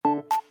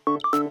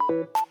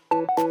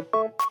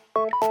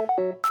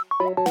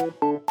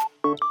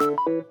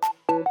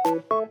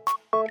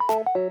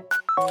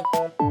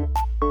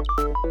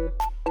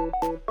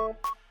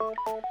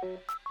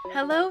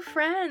Hello,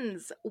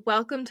 friends!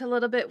 Welcome to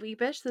Little Bit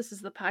Weebish. This is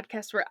the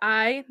podcast where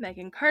I,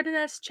 Megan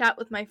Cardenas, chat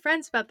with my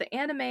friends about the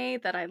anime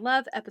that I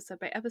love episode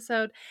by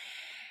episode.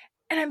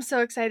 And I'm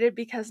so excited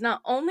because not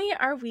only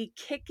are we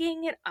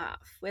kicking it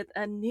off with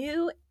a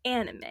new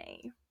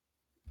anime,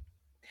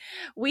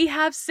 we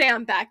have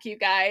Sam back, you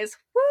guys.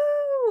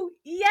 Woo!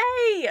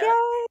 Yay!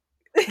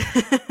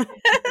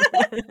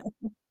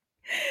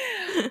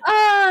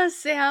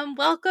 Sam,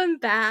 welcome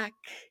back.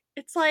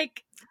 It's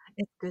like,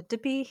 it's good to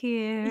be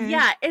here.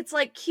 yeah, it's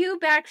like cue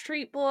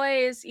Backstreet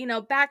Boys,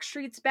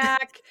 Backstreet's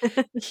back.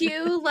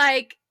 Cue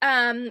like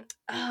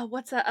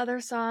what's that other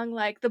song?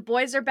 Like The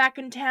Boys Are Back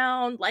in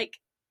Town. Like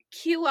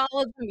cue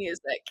all of the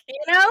music,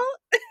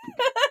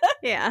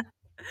 Yeah.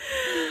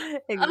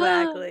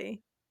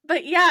 Exactly.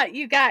 But yeah,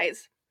 you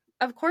guys,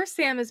 of course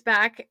Sam is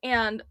back,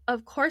 and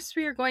of course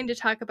we are going to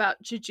talk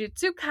about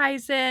Jujutsu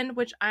Kaisen,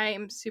 which I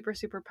am super,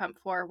 super pumped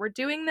for. We're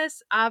doing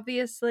this,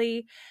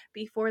 obviously,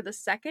 before the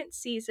second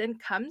season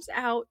comes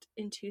out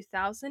in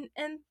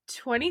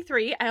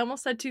 2023. I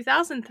almost said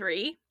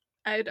 2003.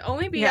 I'd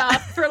only be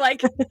off for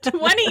like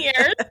 20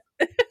 years.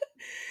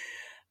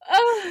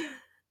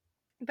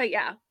 But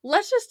yeah,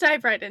 let's just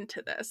dive right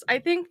into this. I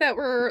think that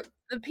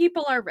the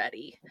people are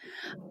ready.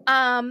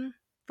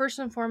 First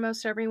and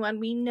foremost, everyone,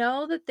 we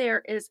know that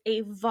there is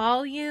a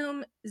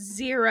volume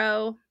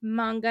 0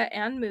 manga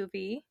and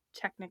movie,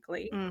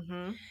 technically.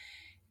 Mm-hmm.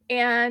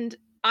 And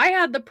I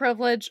had the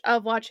privilege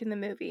of watching the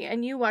movie,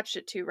 and you watched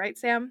it too, right,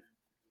 Sam?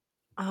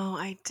 Oh,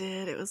 I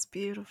did. It was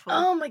beautiful.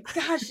 Oh my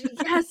gosh,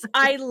 yes,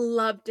 I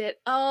loved it.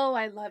 Oh,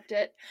 I loved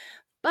it.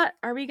 But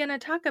are we going to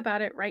talk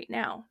about it right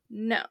now?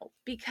 No,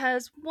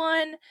 because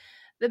one,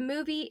 the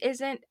movie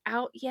isn't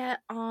out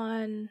yet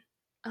on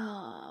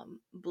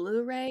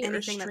Blu-ray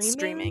anything or that's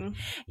streaming.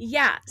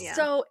 Yeah,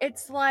 so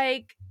it's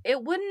like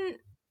it wouldn't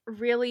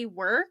really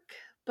work,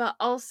 but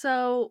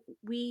also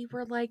we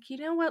were like, you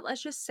know what,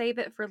 let's just save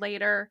it for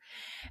later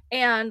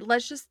and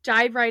let's just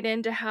dive right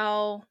into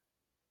how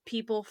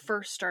people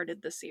first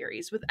started the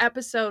series with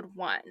episode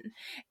 1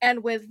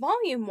 and with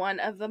volume 1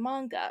 of the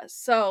manga.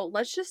 So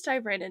let's just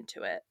dive right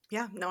into it.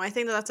 Yeah, no, I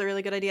think that's a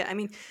really good idea. I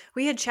mean,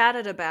 we had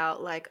chatted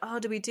about like, oh,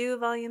 do we do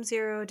volume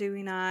 0? Do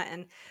we not?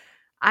 And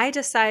I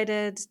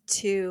decided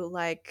to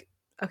like,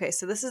 okay,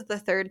 so this is the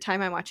third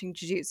time I'm watching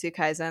Jujutsu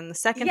Kaisen. The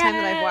second time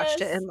that I've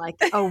watched it in like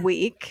a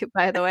week,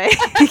 by the way,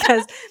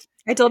 because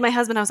I told my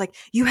husband, I was like,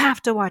 you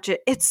have to watch it.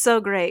 It's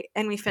so great.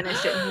 And we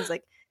finished it and he was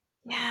like,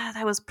 yeah,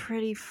 that was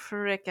pretty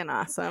freaking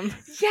awesome.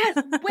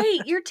 Yes.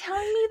 Wait, you're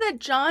telling me that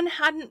John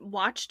hadn't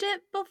watched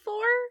it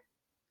before?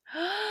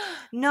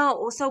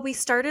 No, so we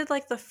started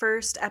like the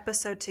first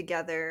episode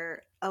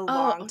together a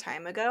long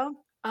time ago.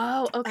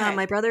 Oh, okay.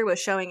 My brother was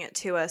showing it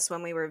to us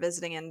when we were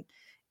visiting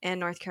in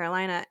North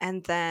Carolina,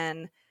 and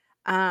then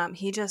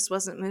he just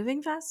wasn't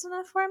moving fast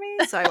enough for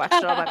me, so I watched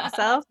it all by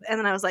myself. And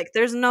then I was like,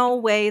 there's no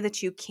way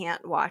that you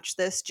can't watch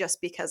this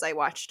just because I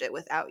watched it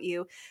without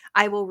you.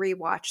 I will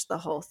rewatch the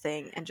whole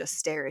thing and just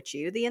stare at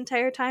you the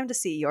entire time to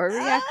see your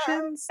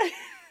reactions.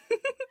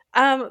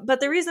 But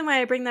the reason why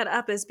I bring that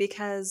up is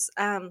because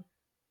I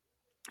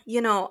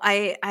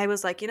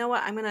was like, you know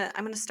what, I'm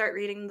gonna start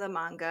reading the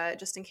manga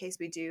just in case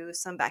we do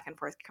some back and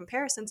forth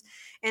comparisons.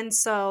 And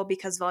so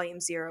because volume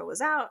 0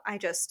 was out,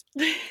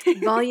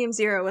 volume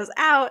 0 was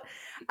out,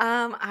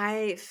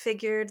 I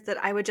figured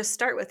that I would just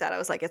start with that. I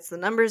was like, it's the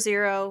number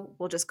 0,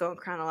 we'll just go in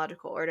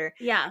chronological order.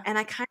 Yeah. And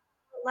I kind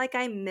of felt like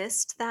I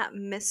missed that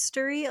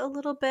mystery a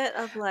little bit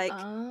of like,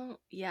 oh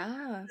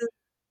yeah,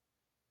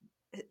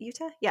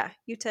 Yuta? Yeah,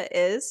 Yuta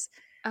is.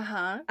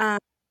 Uh-huh.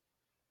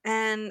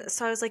 And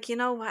so I was like, you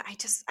know what?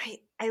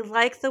 I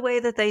like the way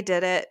that they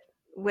did it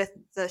with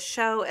the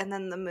show and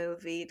then the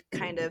movie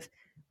kind of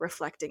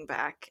reflecting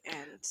back,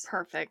 and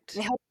Perfect.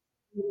 I hope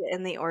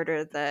in the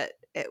order that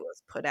it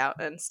was put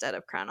out instead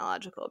of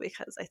chronological,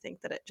 because I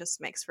think that it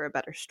just makes for a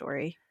better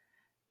story.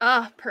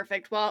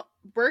 Perfect. Well,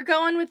 we're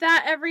going with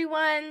that,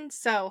 everyone.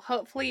 So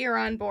hopefully you're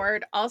on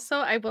board. Also,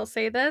 I will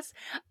say this.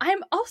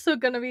 I'm also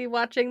going to be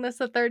watching this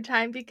a third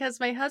time because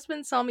my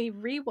husband saw me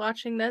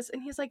rewatching this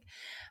and he's like,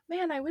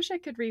 man, I wish I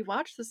could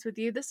rewatch this with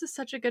you. This is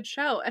such a good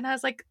show. And I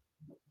was like,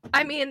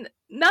 I mean,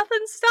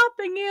 nothing's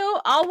stopping you.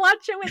 I'll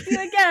watch it with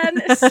you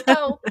again.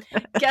 So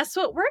guess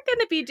what we're going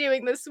to be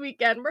doing this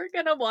weekend? We're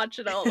going to watch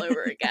it all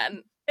over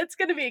again. It's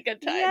going to be a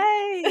good time.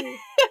 Yay!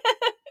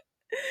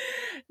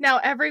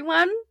 Now,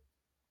 everyone,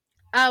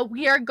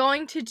 we are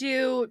going to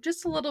do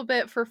just a little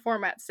bit for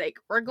format's sake.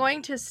 We're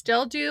going to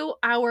still do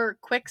our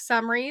quick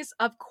summaries.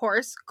 Of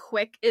course,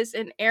 quick is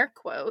in air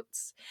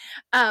quotes.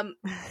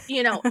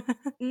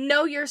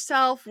 Know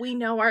yourself, we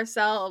know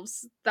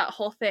ourselves, that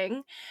whole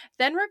thing.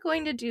 Then we're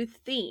going to do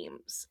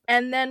themes.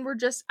 And then we're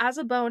just, as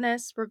a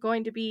bonus, we're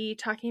going to be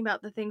talking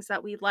about the things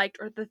that we liked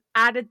or the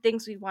added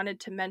things we wanted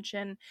to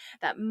mention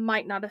that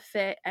might not have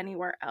fit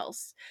anywhere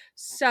else.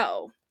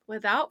 So,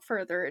 without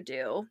further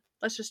ado,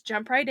 let's just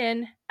jump right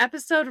in.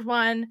 Episode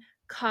 1,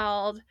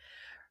 called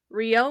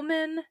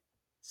Ryomen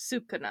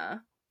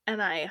Sukuna.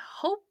 And I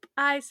hope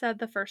I said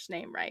the first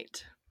name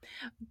right.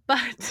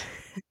 But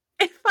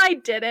if I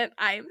didn't,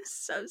 I'm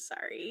so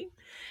sorry.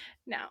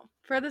 Now,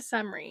 for the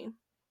summary.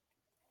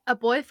 A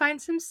boy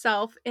finds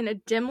himself in a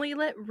dimly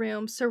lit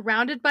room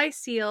surrounded by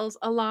seals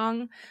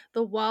along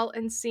the wall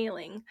and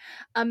ceiling.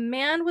 A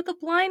man with a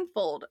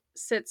blindfold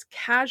sits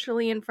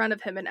casually in front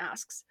of him and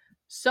asks,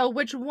 "So,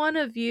 which one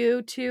of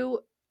you two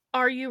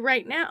are you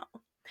right now?"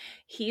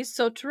 He's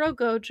Sotaro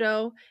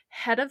Gojo,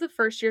 head of the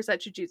first years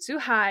at Jujutsu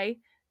High.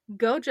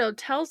 Gojo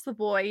tells the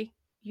boy,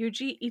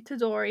 Yuji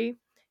Itadori,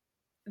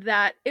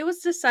 that it was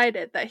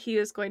decided that he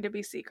is going to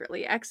be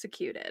secretly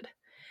executed.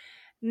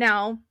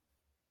 Now,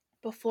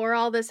 before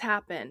all this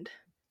happened,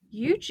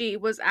 Yuji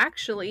was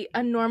actually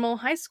a normal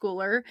high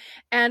schooler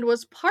and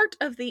was part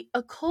of the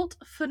Occult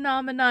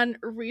Phenomenon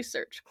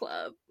Research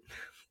Club,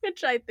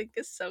 which I think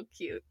is so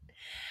cute.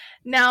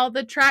 Now,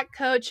 the track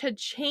coach had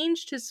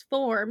changed his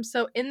form,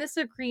 so in this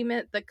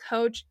agreement, the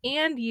coach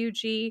and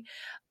Yuji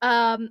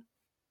um,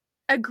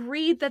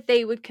 agreed that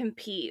they would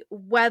compete,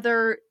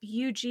 whether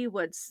Yuji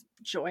would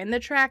join the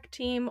track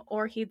team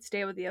or he'd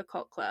stay with the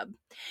occult club.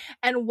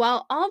 And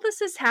while all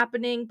this is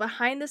happening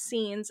behind the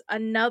scenes,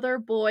 another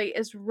boy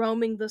is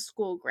roaming the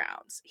school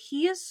grounds.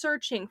 He is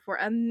searching for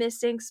a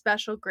missing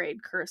special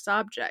grade curse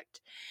object.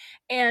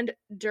 And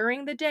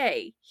during the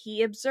day,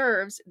 he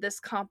observes this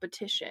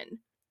competition.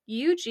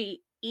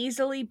 Yuji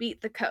easily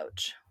beat the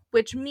coach,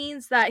 which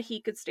means that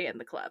he could stay in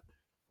the club.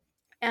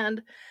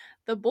 And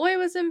the boy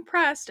was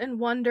impressed and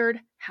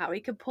wondered how he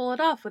could pull it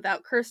off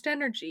without cursed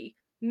energy.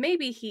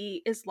 Maybe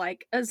he is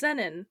like a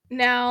Zenin.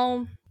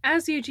 Now,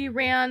 as Yuji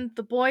ran,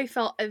 the boy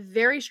felt a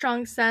very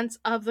strong sense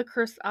of the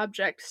cursed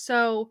object,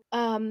 so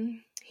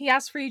he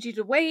asked for Yuji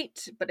to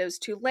wait, but it was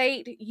too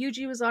late.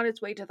 Yuji was on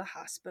his way to the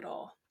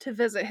hospital to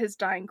visit his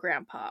dying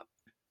grandpa.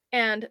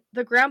 And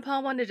the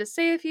grandpa wanted to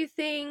say a few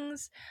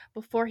things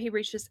before he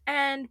reached his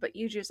end, but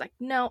Yuji was like,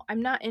 "No,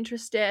 I'm not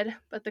interested."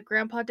 But the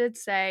grandpa did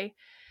say,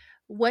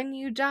 "When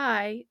you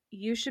die,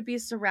 you should be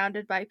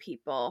surrounded by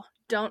people.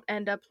 Don't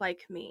end up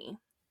like me."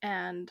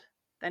 And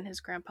then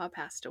his grandpa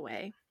passed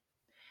away.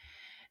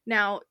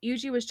 Now,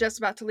 Yuji was just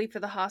about to leave for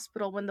the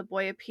hospital when the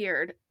boy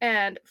appeared,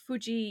 and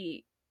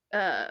Fushiguro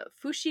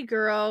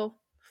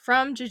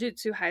from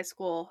Jujutsu High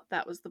School,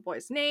 that was the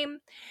boy's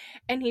name,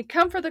 and he'd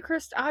come for the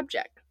cursed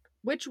object,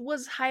 which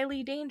was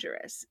highly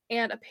dangerous.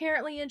 And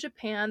apparently in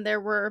Japan,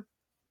 there were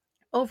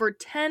over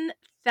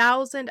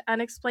 10,000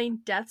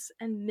 unexplained deaths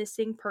and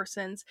missing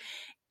persons,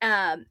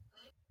 um,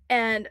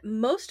 and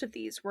most of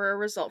these were a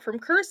result from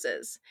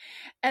curses.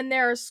 And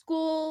there are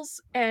schools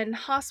and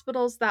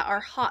hospitals that are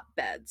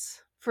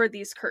hotbeds for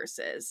these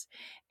curses.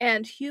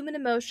 And human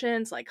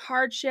emotions like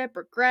hardship,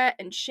 regret,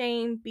 and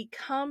shame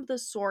become the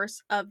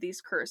source of these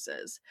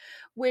curses,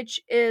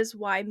 which is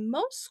why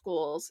most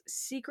schools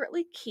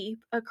secretly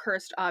keep a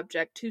cursed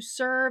object to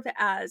serve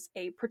as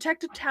a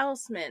protective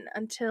talisman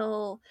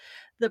until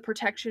the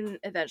protection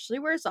eventually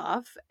wears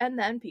off and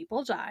then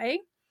people die.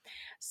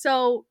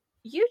 So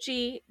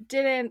Yuji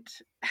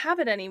didn't have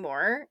it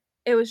anymore.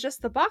 It was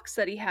just the box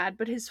that he had,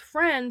 but his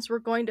friends were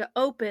going to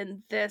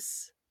open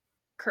this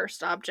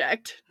cursed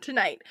object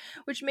tonight,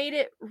 which made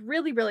it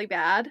really, really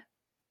bad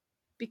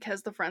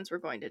because the friends were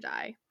going to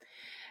die.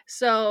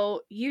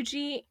 So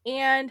Yuji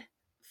and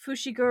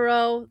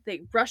Fushiguro,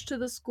 they rushed to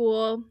the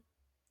school,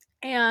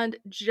 and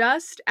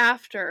just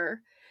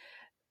after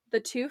the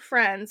two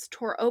friends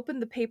tore open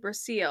the paper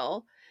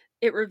seal,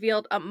 it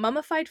revealed a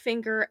mummified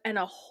finger, and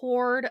a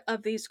horde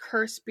of these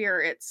cursed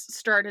spirits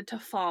started to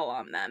fall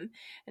on them.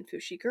 And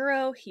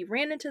Fushiguro, he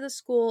ran into the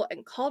school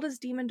and called his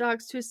demon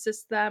dogs to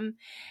assist them,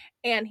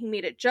 and he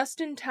made it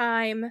just in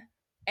time.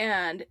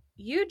 And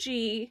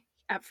Yuji,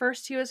 at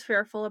first he was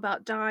fearful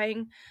about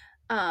dying,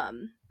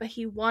 but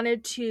he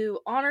wanted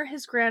to honor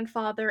his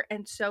grandfather,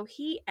 and so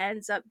he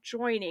ends up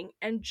joining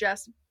and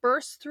just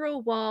bursts through a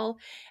wall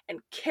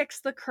and kicks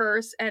the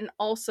curse and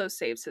also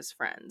saves his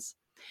friends.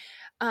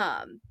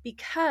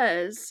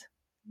 Because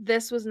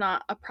this was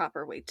not a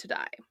proper way to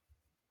die.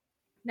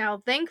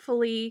 Now,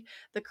 thankfully,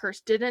 the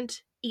curse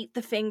didn't eat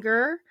the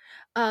finger,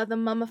 the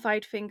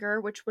mummified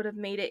finger, which would have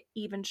made it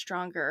even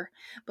stronger.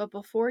 But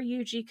before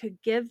Yuji could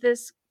give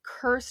this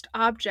cursed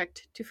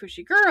object to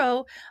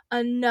Fushiguro,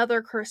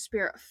 another cursed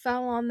spirit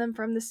fell on them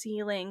from the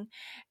ceiling,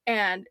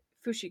 and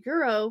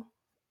Fushiguro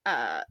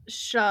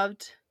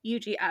shoved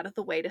Yuji out of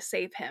the way to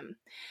save him.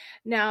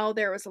 Now,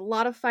 there was a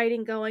lot of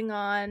fighting going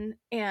on,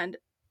 and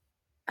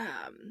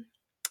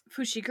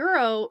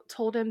Fushiguro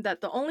told him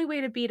that the only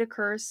way to beat a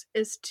curse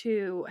is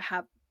to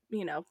have,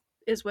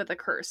 is with a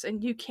curse,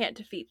 and you can't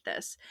defeat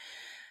this.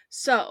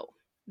 So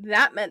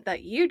that meant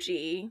that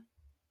Yuji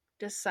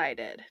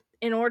decided,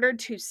 in order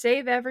to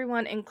save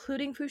everyone,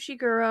 including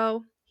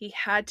Fushiguro, he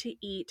had to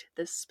eat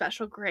this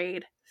special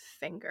grade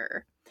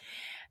finger,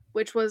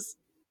 which was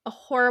a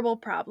horrible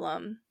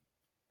problem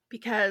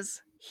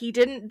because he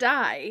didn't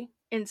die.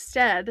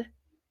 Instead,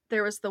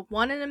 there was the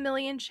 1 in a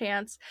million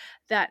chance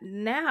that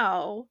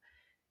now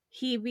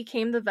he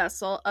became the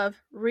vessel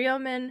of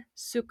Ryomen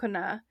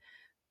Sukuna,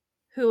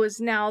 who is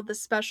now the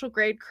special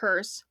grade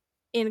curse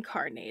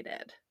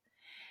incarnated.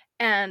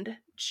 And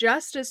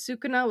just as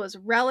Sukuna was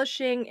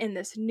relishing in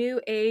this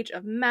new age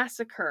of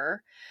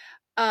massacre,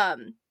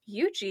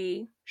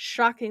 Yuji,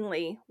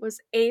 shockingly, was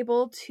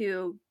able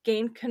to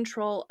gain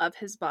control of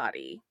his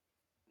body,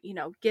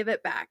 give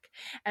it back.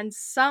 And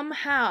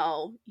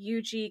somehow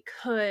Yuji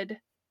could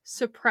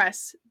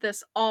suppress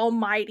this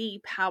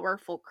almighty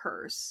powerful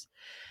curse.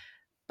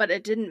 But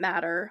it didn't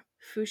matter.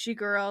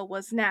 Fushiguro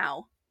was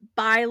now,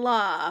 by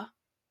law,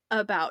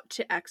 about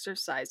to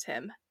exorcise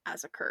him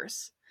as a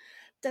curse.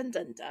 Dun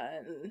dun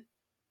dun.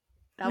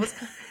 That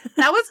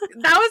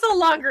was a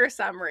longer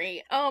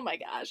summary. Oh my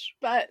gosh.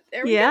 But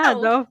there we Yeah,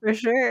 go. no, for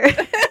sure.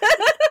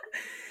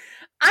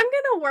 I'm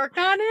gonna work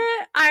on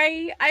it.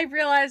 I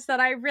realized that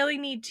I really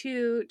need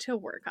to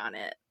work on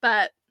it.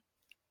 But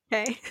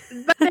Okay.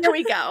 there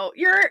we go.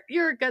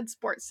 You're a good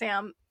sport,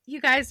 Sam. You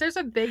guys, there's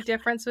a big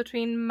difference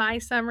between my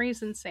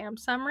summaries and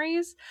Sam's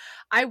summaries.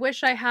 I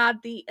wish I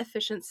had the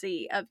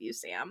efficiency of you,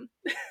 Sam.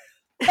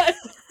 But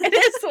it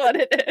is what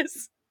it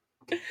is.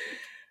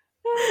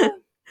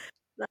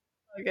 That's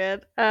so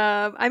good.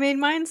 I mean,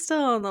 mine's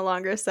still on the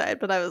longer side,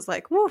 but I was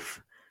like,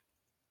 woof,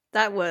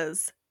 that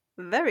was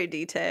very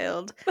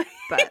detailed.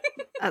 But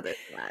other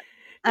than that.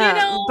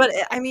 But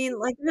I mean,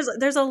 like,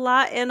 there's a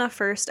lot in a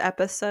first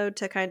episode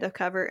to kind of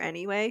cover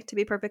anyway, to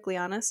be perfectly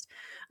honest.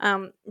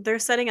 They're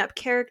setting up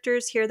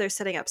characters here, they're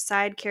setting up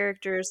side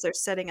characters, they're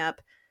setting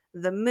up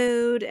the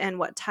mood and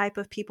what type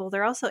of people.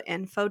 They're also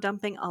info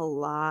dumping a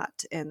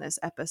lot in this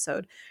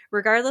episode.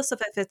 Regardless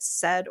of if it's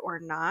said or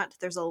not,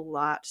 there's a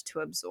lot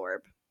to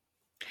absorb.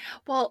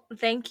 Well,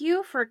 thank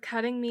you for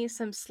cutting me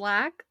some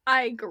slack.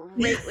 I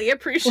greatly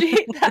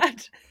appreciate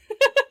that.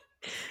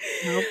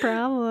 No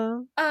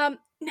problem.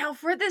 Now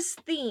for this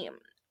theme,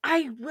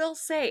 I will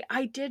say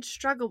I did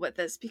struggle with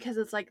this because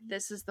it's like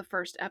this is the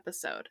first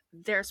episode.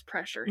 There's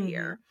pressure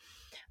here.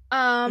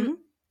 Mhm.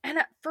 And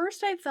at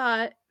first I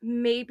thought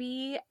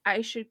maybe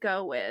I should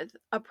go with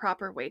A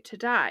Proper Way to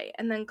Die,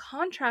 and then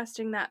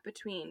contrasting that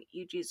between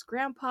Yuji's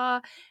grandpa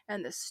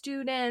and the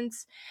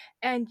students,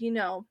 and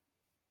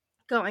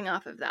going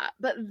off of that.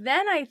 But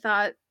then I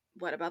thought,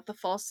 what about the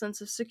false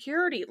sense of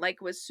security? Like,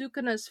 was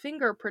Sukuna's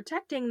finger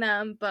protecting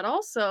them, but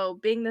also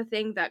being the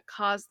thing that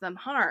caused them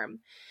harm?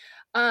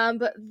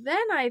 But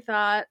then I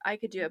thought I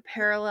could do a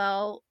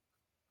parallel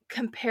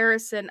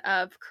comparison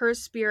of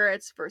cursed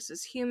spirits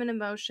versus human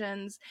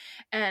emotions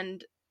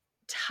and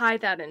tie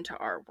that into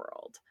our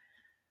world.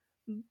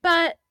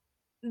 But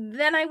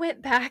then I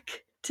went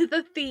back to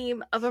the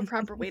theme of A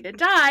Proper Way to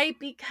Die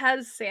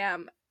because,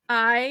 Sam,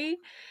 I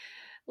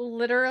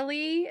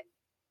literally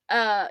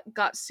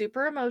got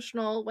super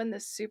emotional when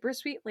this super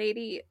sweet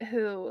lady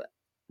who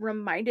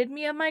reminded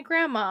me of my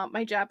grandma,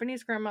 my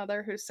Japanese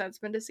grandmother who's since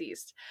been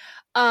deceased,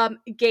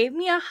 gave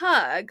me a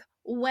hug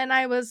when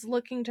I was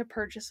looking to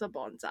purchase a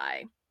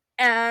bonsai.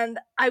 And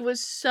I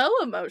was so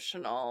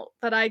emotional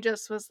that I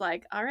just was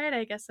like, all right,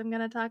 I guess I'm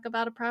going to talk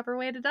about A Proper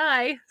Way to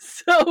Die.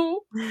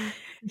 So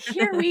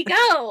here we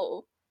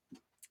go.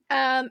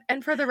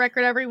 And for the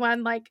record,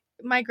 everyone, like,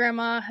 my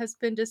grandma has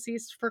been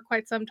deceased for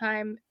quite some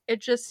time.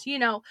 It just,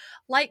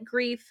 like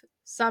grief,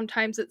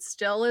 sometimes it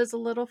still is a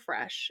little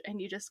fresh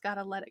and you just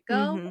gotta let it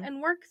go Mhm.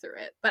 and work through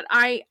it. But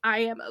I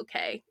am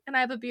okay. And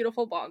I have a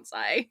beautiful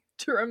bonsai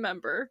to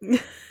remember.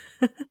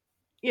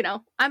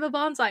 I'm a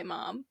bonsai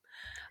mom.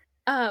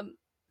 But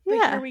here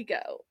Yeah. we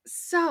go.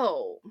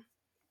 So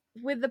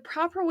with The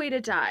Proper Way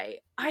to Die,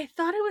 I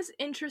thought it was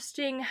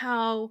interesting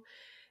how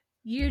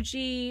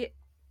Yuji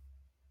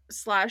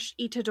slash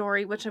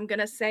Itadori, which I'm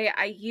gonna say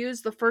I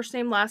use the first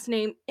name, last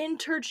name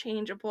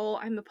interchangeable.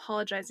 I'm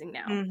apologizing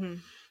now. Mhm.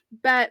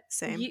 But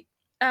Same.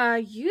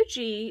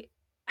 Yuji,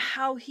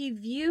 how he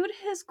viewed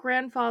his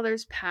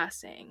grandfather's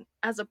passing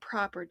as a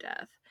proper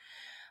death.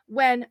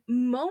 When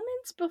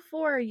moments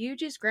before,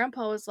 Yuji's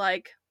grandpa was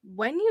like,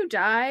 when you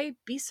die,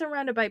 be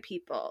surrounded by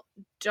people.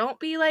 Don't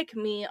be like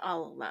me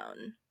all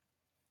alone.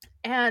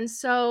 And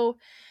so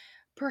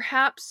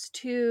perhaps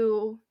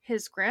to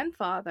his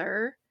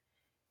grandfather,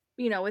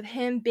 with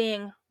him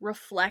being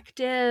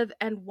reflective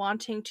and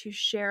wanting to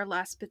share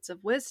last bits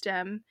of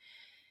wisdom,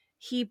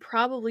 he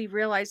probably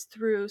realized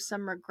through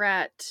some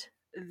regret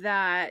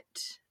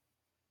that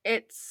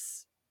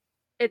it's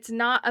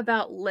not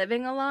about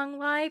living a long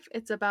life,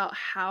 it's about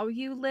how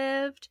you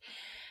lived.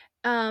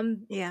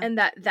 Yeah.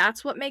 And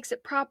that's what makes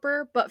it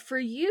proper. But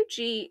for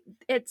Yuji,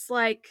 it's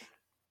like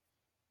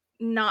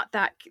not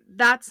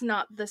that's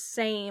not the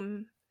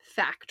same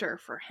factor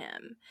for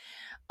him.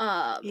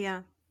 Um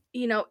Yeah.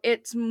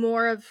 it's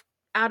more of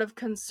out of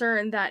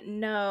concern that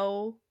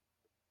no,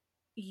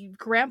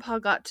 grandpa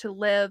got to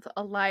live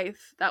a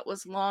life that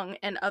was long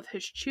and of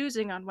his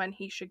choosing on when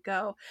he should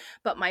go,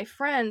 but my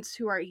friends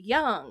who are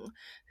young,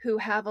 who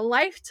have a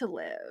life to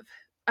live,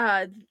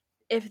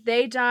 if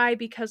they die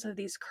because of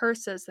these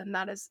curses, then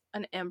that is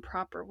an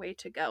improper way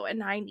to go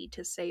and I need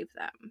to save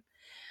them.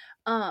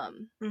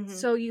 Mhm.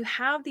 So you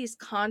have these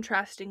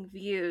contrasting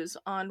views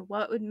on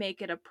what would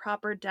make it a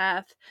proper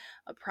death,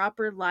 a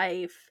proper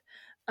life,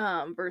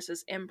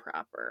 versus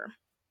improper.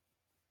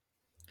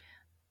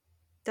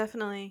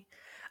 Definitely.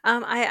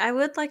 I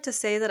would like to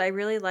say that I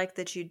really like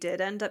that you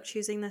did end up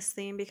choosing this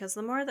theme, because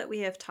the more that we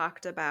have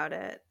talked about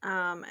it,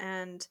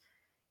 and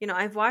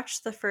I've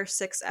watched the first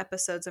 6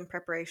 episodes in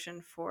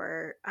preparation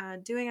for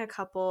doing a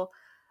couple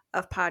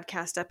of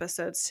podcast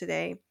episodes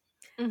today.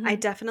 I Mhm.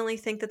 definitely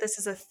think that this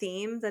is a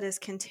theme that is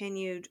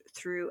continued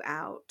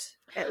throughout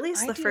at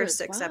least I the do first as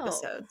 6 episodes.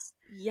 well.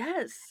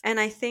 Yes. And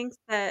I think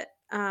that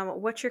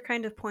what you're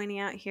kind of pointing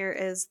out here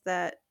is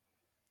that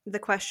the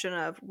question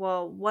of,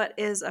 well, what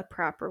is a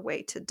proper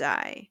way to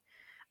die?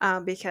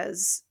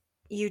 Because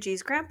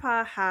Yuji's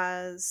grandpa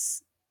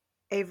has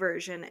a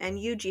version and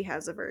Yuji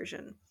has a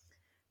version.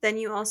 Then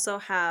you also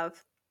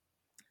have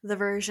the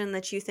version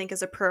that you think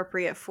is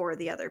appropriate for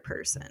the other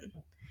person,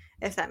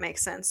 if that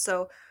makes sense.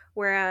 So,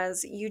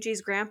 whereas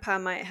Yuji's grandpa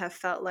might have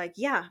felt like,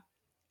 yeah,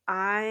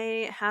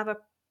 I have a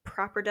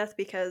proper death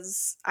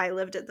because I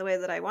lived it the way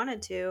that I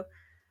wanted to,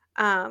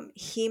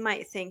 he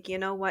might think, you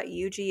know what,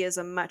 Yuji is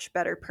a much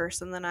better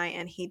person than I,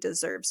 and he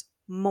deserves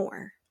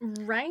more.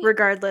 Right.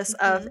 Regardless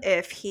of Mhm.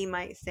 if he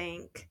might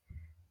think,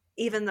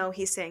 even though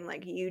he's saying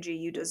like, Yuji,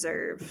 you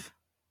deserve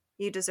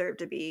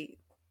to be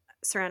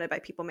surrounded by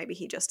people, maybe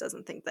he just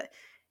doesn't think that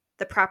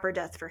the proper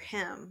death for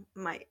him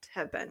might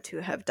have been to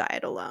have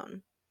died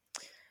alone.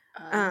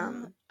 Oh,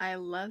 Um, I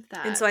love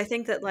and that. so I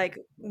think that like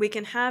we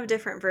can have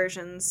different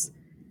versions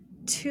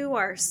to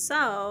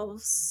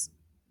ourselves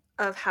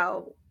of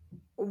how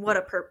what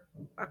a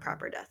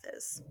proper death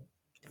is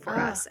for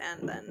Ah, us,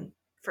 and then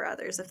for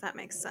others, if that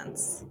makes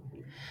sense.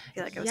 I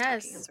feel like I was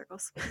talking in yes.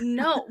 circles.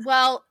 No,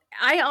 well,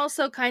 I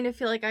also kind of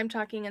feel like I'm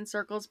talking in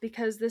circles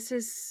because this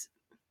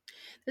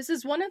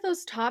is one of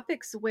those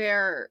topics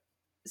where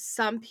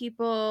some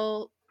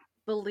people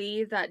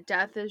believe that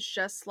death is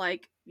just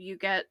like you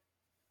get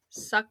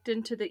sucked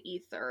into the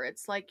ether.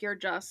 It's like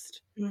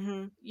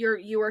Hmm.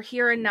 you are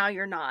here and now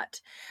you're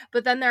not.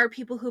 But then there are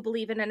people who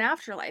believe in an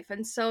afterlife.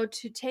 And so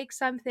to take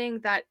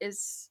something that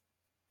is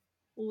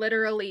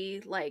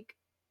literally like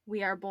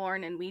we are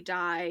born and we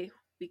die,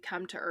 we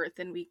come to earth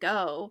and we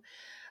go,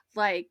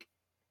 like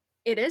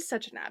it is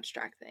such an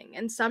abstract thing.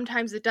 And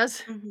sometimes it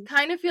does Hmm.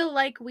 kind of feel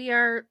like we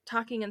are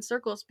talking in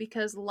circles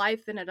because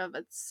life in and of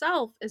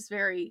itself is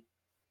very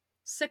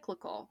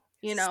cyclical,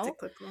 you know?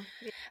 Cyclical.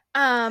 Yeah.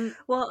 Um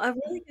Well, a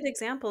really good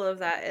example of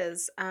that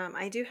is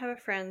I do have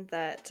a friend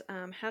that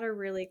had a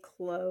really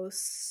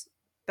close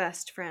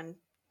best friend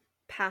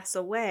pass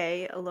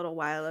away a little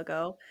while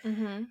ago,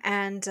 mhm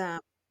and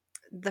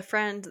the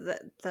friend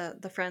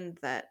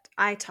that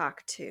I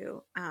talk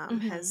to has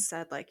mhm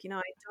said, like,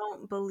 I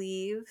don't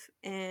believe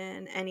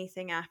in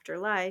anything after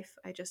life.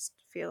 I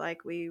just feel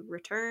like we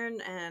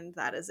return and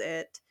that is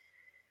it.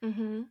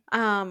 mhm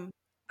Um,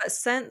 but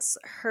since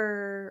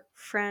her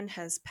friend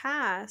has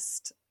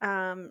passed,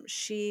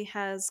 she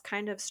has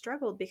kind of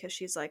struggled because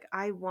she's like,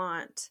 I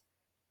want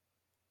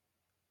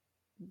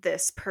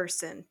this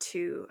person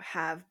to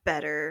have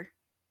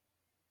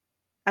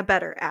a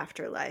better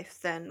afterlife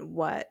than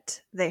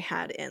what they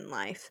had in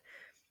life.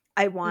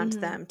 I want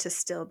mhm them to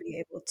still be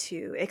able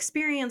to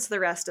experience the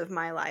rest of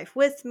my life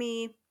with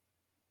me,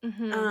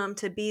 mhm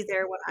to be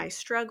there when I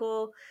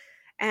struggle.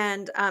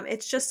 And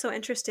it's just so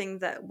interesting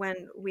that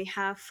when we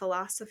have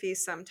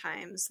philosophies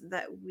sometimes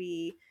that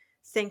we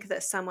think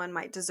that someone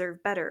might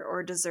deserve better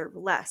or deserve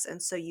less.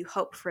 And so you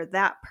hope for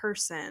that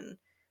person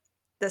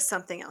that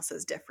something else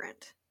is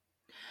different,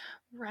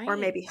 or right.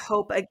 maybe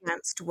hope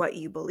against what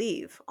you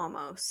believe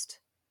almost.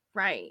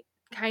 Right.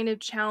 Kind of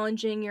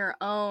challenging your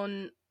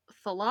own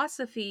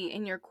philosophy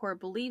and your core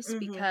beliefs Hmm.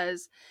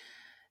 because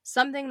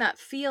something that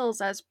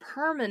feels as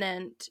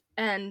permanent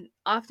and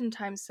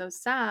oftentimes so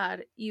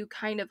sad, you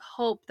kind of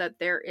hope that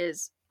there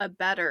is a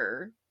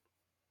better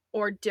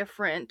or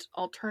different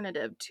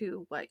alternative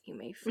to what you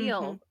may Hmm.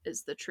 feel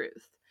is the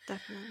truth.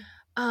 Definitely.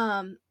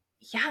 Um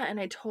yeah, and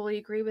I totally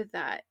agree with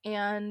that.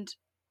 And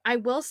I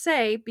will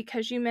say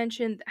because you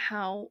mentioned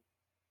how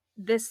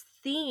this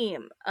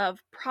theme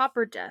of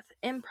proper death,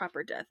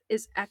 improper death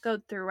is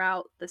echoed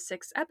throughout the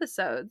 6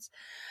 episodes.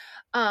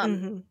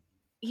 Um, Hmm.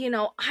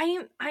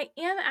 I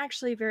am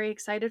actually very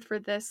excited for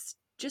this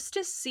just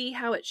to see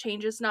how it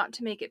changes, not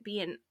to make it be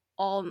an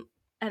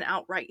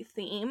outright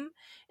theme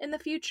in the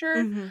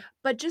future, Hmm.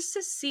 but just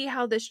to see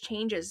how this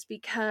changes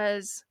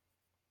because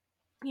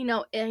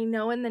I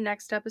know in the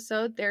next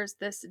episode there's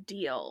this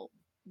deal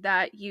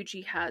that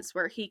Yuji has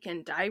where he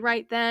can die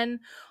right then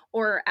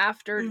or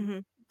after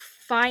Hmm.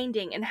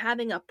 finding and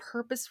having a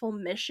purposeful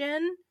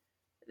mission,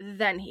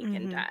 then he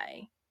can Hmm.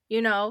 die.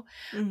 You know,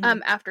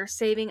 Hmm. after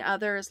saving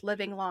others,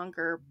 living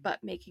longer,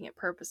 but making it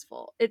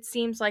purposeful. It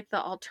seems like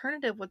the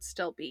alternative would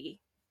still be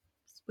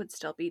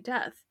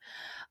death.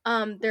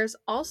 There's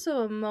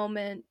also a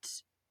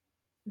moment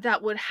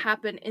that would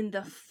happen in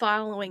the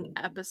following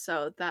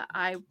episode that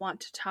I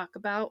want to talk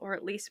about or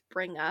at least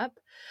bring up.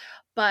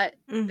 But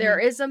there Hmm.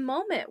 is a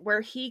moment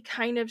where he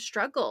kind of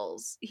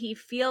struggles. He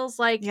feels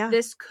like Yeah.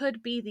 this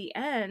could be the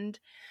end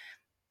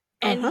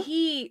and Uh-huh.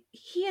 he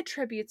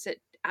attributes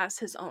it as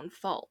his own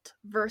fault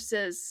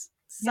versus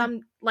Yeah.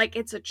 like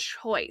it's a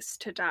choice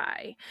to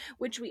die,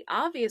 which we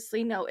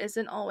obviously know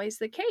isn't always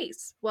the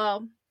case.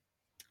 Well,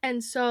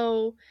 and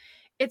so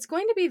it's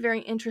going to be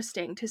very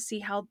interesting to see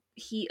how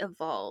he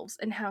evolves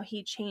and how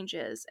he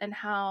changes and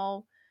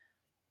how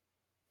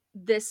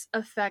this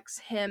affects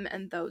him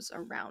and those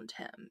around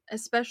him,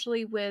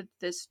 especially with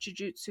this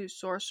jujutsu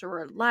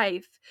sorcerer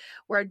life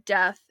where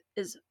death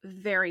is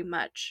very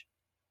much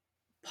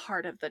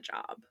part of the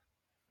job.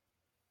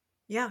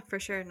 Yeah, for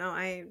sure. No,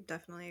 I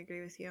definitely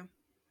agree with you.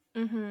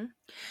 Hmm.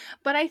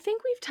 But I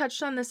think we've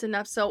touched on this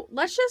enough, so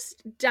let's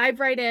just dive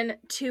right in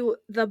to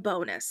the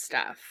bonus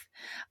stuff.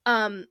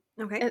 Um,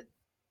 Okay. it,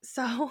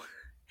 so,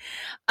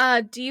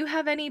 do you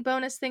have any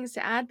bonus things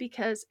to add?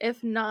 Because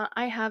if not,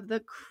 I have the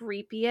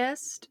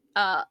creepiest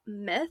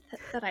myth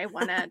that I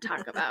want to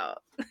talk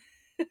about.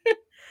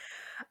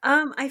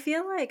 I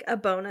feel like a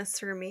bonus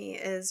for me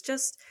is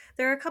just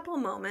there are a couple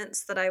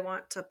moments that I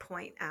want to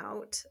point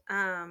out.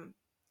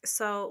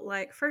 So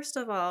like first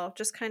of all,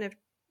 just kind of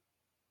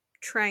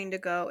trying to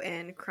go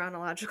in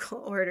chronological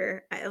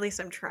order. At least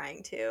I'm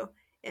trying to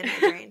in my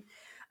brain.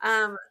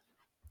 Um,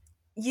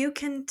 you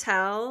can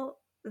tell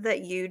that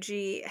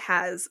Yuji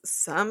has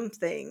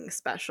something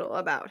special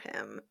about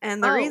him.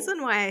 And the Oh,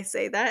 reason why I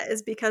say that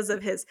is because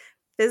of his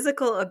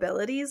physical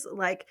abilities.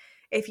 Like,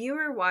 if you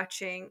were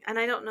watching, and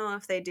I don't know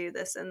if they do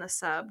this in the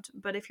subbed,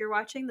 but if you're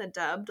watching the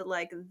dubbed,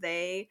 like,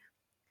 they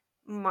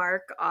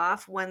mark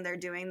off when they're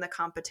doing the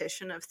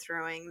competition of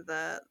throwing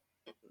the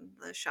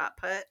shot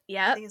put. I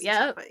yep, think it's the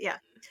shot yep. put, yeah.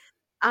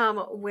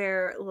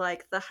 Where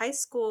like the high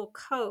school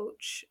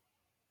coach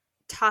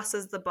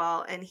tosses the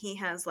ball and he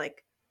has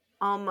like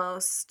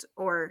almost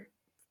or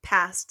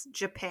past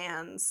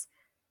Japan's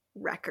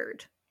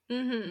record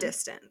Mhm.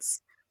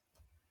 distance.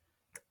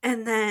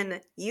 And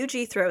then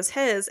Yuji throws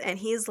his and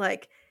he's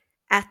like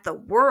at the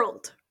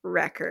world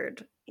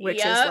record,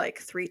 which is Yep. like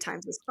 3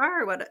 times as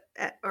far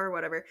or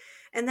whatever.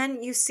 And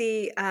then you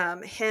see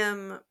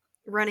him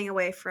running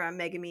away from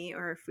Megumi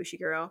or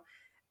Fushiguro,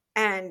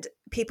 and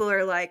people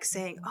are like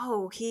saying,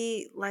 "Oh,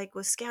 he like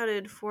was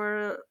scouted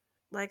for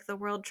like the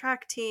world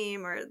track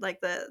team or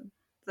like the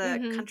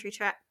Mhm. country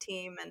track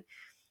team," and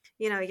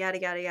yada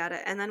yada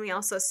yada. And then we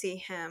also see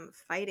him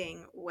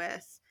fighting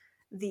with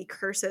the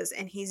curses,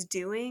 and he's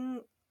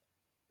doing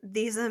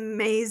these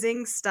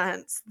amazing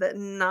stunts that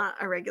not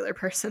a regular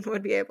person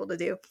would be able to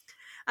do.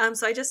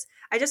 So I just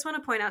want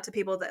to point out to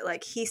people that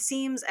like he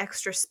seems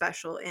extra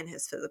special in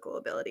his physical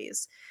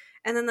abilities.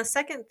 And then the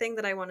second thing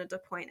that I wanted to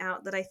point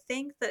out that I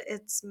think that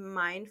it's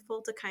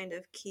mindful to kind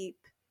of keep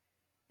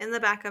in the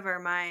back of our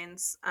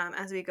minds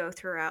as we go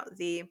throughout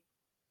the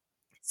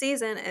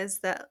season is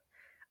that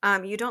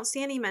you don't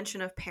see any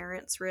mention of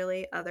parents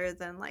really, other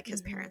than like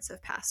his Mhm. parents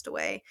have passed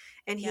away,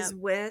 and he's Yep.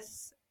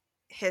 with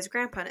his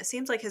grandpa. And it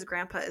seems like his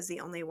grandpa is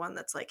the only one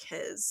that's like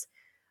his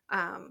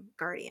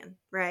guardian,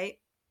 right?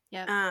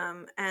 Yep.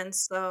 And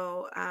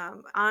so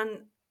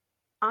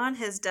on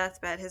his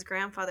deathbed, his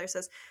grandfather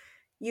says,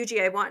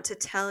 "Yuji, I want to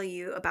tell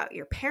you about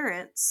your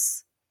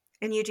parents."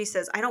 And Yuji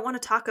says, "I don't want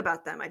to talk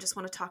about them. I just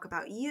want to talk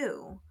about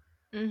you."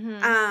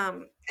 Mhm.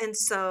 And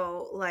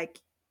so like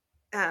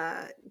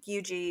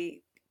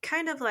Yuji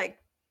kind of like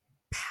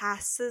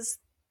passes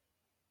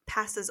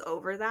passes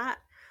over that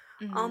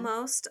Mhm.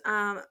 almost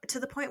to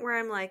the point where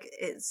I'm like,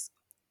 is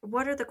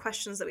what are the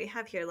questions that we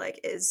have here? Like,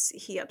 is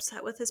he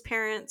upset with his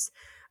parents?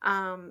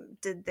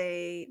 Did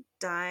they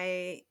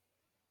die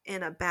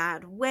in a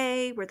bad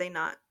way? Were they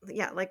not,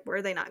 yeah, like,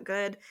 were they not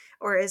good?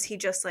 Or is he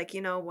just like,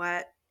 you know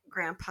what,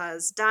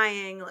 grandpa's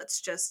dying,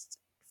 let's just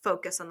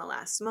focus on the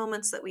last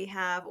moments that we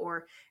have,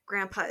 or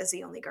grandpa is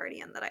the only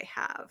guardian that I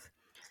have.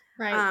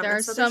 Right. There And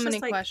are so so there's many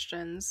just like,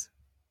 questions.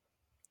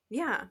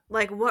 yeah,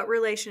 like what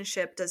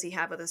relationship does he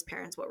have with his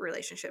parents? What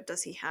relationship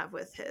does he have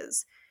with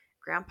his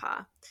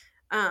grandpa?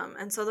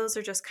 And so those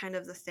are just kind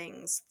of the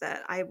things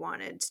that I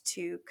wanted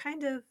to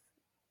kind of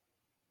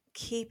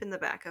keep in the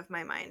back of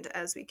my mind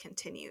as we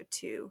continue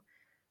to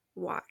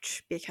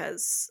watch,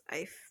 because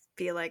I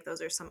feel like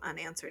those are some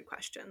unanswered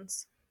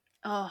questions.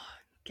 Oh,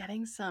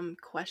 getting some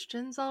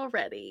questions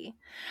already.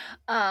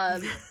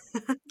 Um,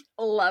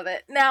 love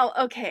it. Now,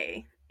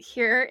 okay,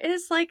 here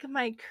is like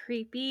my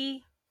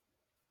creepy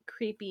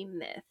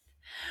myth.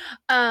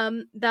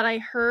 That I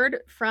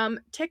heard from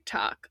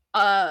TikTok.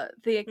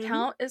 The Hmm.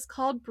 account is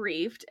called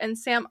Briefed, and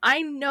Sam,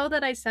 I know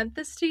that I sent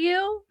this to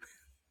you,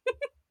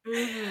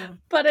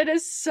 Hmm. but it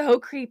is so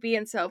creepy,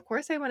 and so of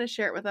course I want to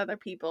share it with other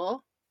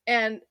people.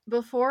 And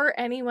before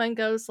anyone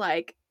goes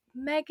like,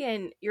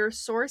 Megan, you're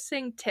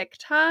sourcing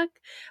TikTok,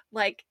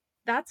 like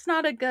that's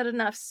not a good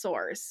enough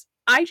source.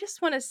 I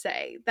just want to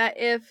say that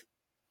if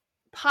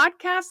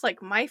podcasts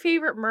like My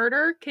Favorite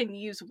Murder can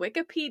use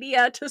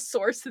Wikipedia to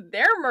source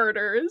their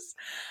murders,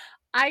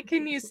 I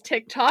can use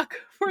TikTok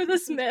for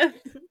this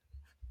myth.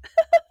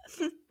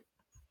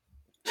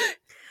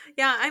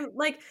 Yeah, I'm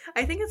like,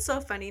 I think it's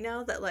so funny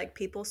now that like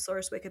people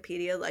source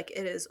Wikipedia like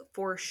it is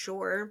for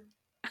sure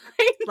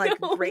I like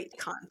know. great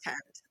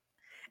content,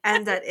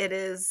 and that it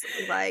is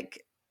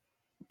like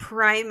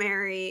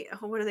primary,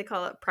 what do they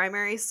call it?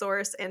 Primary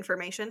source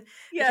information. Because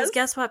Yes.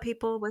 guess what,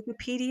 people?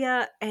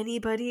 Wikipedia,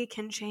 anybody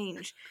can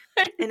change.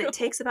 I And it know.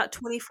 takes about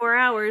 24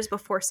 hours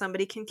before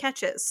somebody can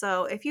catch it.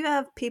 So if you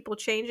have people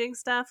changing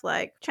stuff,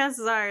 like,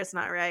 chances are it's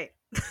not right.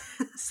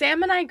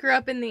 Sam and I grew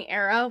up in the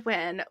era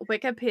when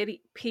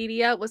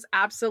Wikipedia was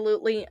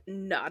absolutely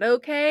not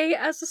okay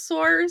as a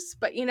source,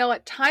 but you know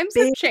what? Times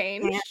have Big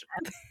fan changed.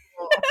 of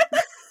school.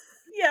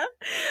 Yeah,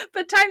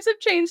 but times have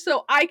changed,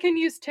 so I can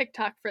use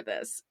TikTok for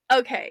this.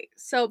 Okay,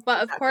 so,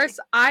 but of course,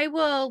 Exactly. I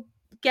will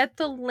get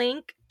the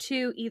link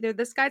to either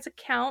this guy's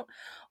account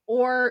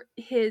or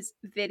his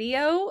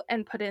video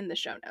and put it in the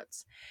show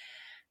notes.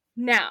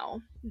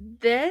 Now,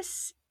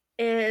 this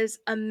is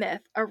a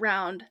myth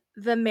around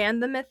the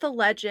man, the myth, the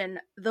legend,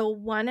 the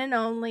one and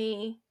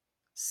only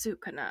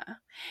Sukuna.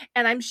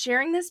 And I'm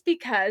sharing this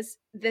because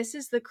this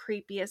is the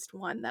creepiest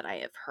one that I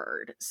have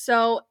heard.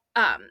 So,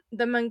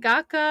 the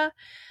mangaka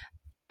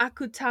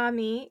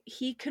Akutami,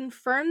 he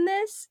confirmed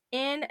this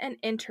in an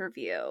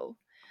interview.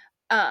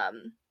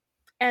 Um,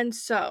 and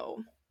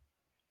so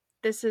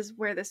this is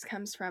where this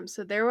comes from.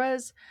 So there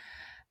was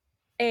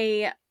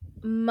a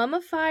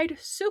mummified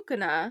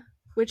sukuna,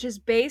 which is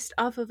based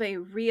off of a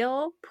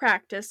real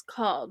practice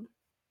called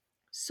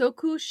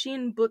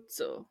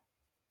Sokushinbutsu.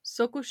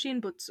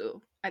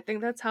 Sokushinbutsu. I think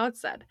that's how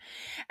it's said.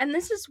 And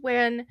this is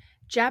when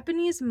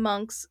Japanese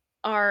monks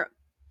are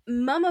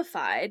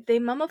mummified. They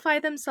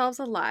mummify themselves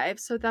alive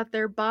so that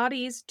their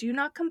bodies do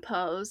not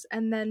compose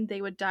and then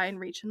they would die and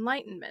reach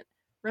enlightenment.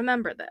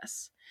 Remember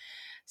this.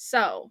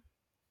 So,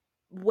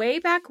 way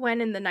back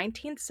when in the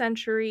 19th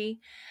century,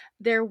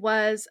 there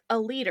was a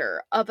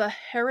leader of a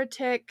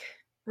heretic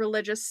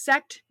religious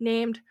sect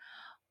named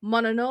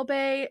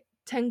Mononobe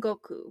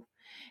Tengoku.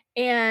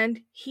 And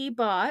he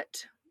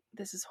bought,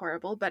 this is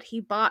horrible, but he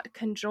bought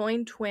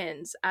conjoined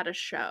twins at a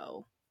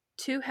show.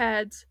 2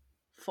 heads,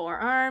 4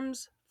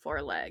 arms,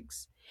 4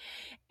 legs.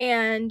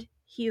 And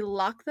he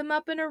locked them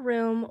up in a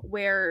room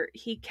where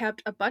he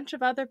kept a bunch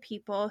of other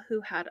people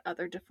who had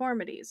other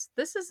deformities.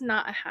 This is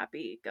not a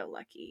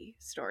happy-go-lucky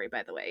story,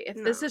 by the way.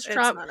 No, it's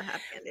not a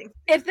happy ending.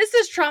 If this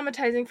is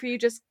traumatizing for you,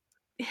 just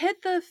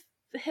hit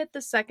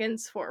the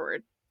seconds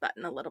forward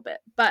button a little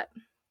bit. But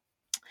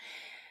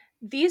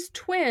these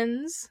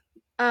twins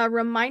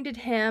reminded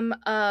him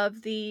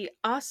of the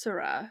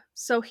Asura,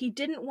 so he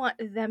didn't want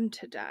them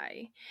to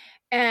die.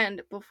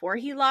 And before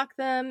he locked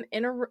them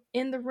in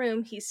the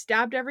room, he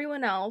stabbed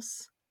everyone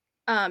else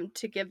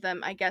to give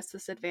them, I guess,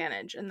 this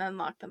advantage, and then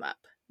locked them up.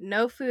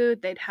 No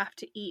food, they'd have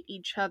to eat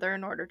each other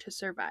in order to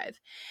survive.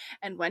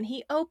 And when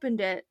he opened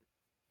it,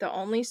 the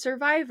only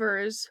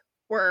survivors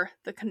were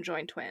the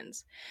conjoined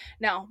twins.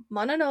 Now,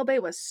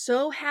 Mononobe was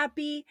so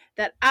happy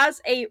that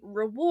as a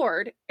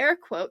reward, air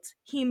quotes,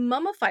 he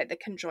mummified the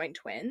conjoined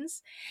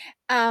twins,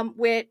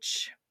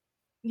 which,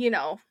 you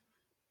know,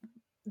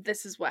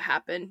 this is what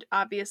happened.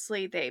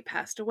 Obviously, they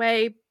passed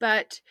away,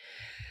 but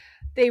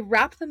they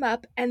wrapped them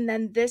up, and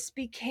then this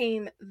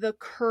became the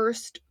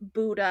cursed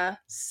Buddha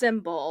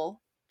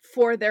symbol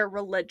for their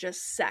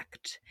religious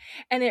sect.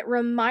 And it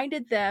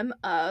reminded them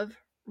of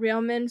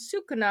Ryomen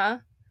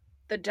Sukuna,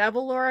 the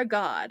devil or a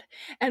god.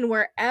 And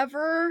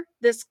wherever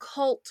this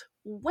cult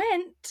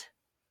went,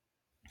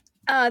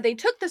 they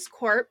took this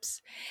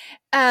corpse.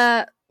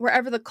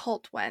 Wherever the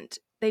cult went,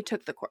 they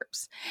took the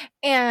corpse.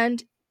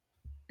 And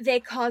they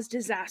caused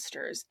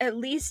disasters, at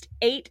least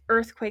 8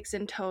 earthquakes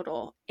in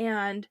total.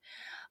 And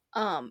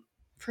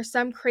for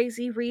some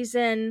crazy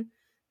reason,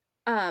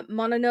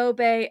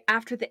 Mononobe,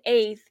 after the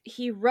 8th,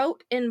 he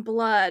wrote in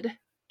blood,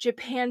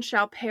 "Japan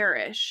shall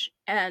perish,"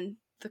 and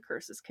the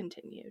curses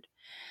continued.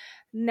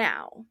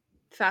 Now,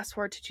 fast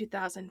forward to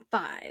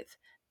 2005.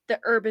 The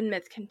urban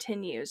myth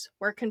continues,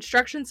 where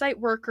construction site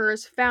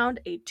workers found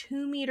a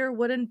 2-meter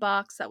wooden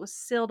box that was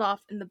sealed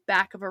off in the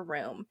back of a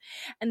room.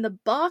 And the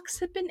box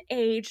had been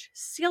aged,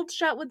 sealed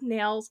shut with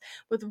nails,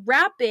 with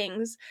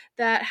wrappings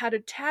that had a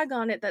tag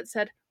on it that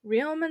said,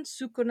 "Ryomen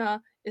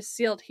Sukuna is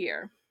sealed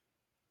here."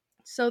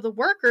 So the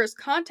workers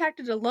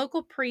contacted a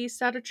local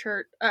priest at a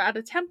church, at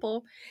a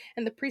temple,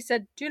 and the priest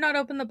said, "Do not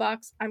open the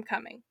box, I'm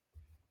coming."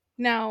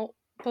 Now,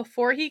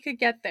 before he could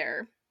get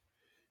there,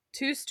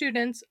 2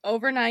 students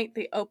overnight,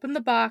 they opened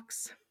the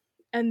box,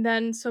 and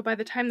then so by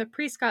the time the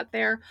priest got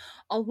there,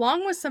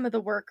 along with some of the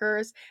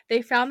workers,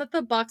 they found that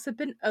the box had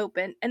been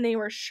opened, and they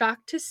were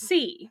shocked to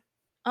see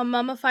a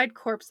mummified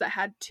corpse that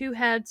had 2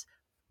 heads,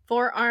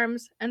 4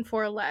 arms, and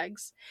 4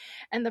 legs.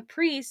 And the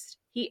priest,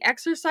 he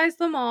exorcised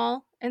them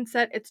all and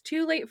said, "It's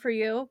too late for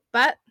you,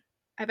 but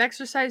I've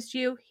exorcised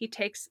you." He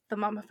takes the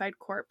mummified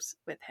corpse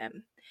with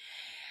him.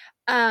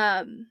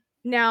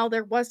 Now,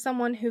 there was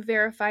someone who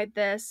verified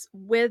this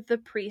with the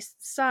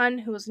priest's son,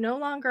 who was no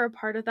longer a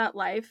part of that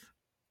life.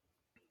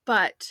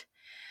 But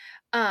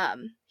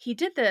he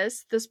did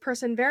this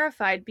person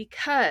verified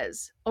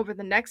because over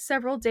the next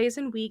several days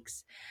and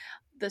weeks,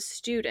 the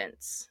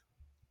students,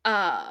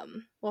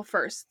 well,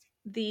 first,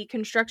 the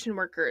construction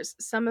workers,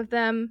 some of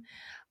them,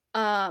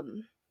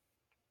 um,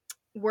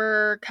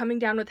 were coming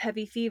down with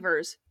heavy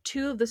fevers.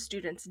 2 of the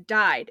students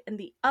died, and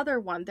the other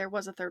one, there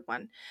was a third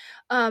one,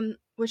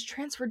 was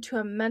transferred to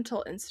a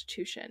mental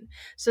institution.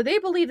 So they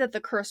believed that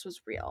the curse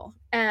was real.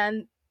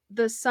 And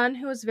the son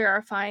who was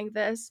verifying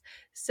this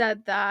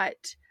said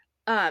that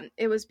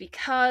it was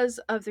because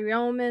of the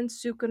Ryomen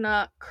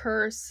Sukuna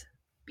curse,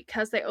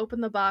 because they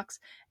opened the box.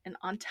 And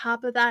on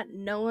top of that,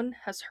 no one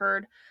has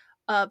heard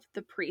of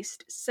the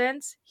priest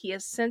since. He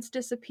has since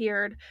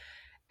disappeared.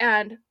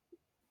 And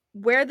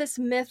where this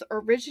myth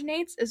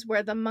originates is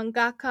where the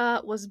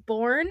mangaka was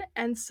born,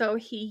 and so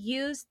he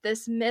used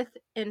this myth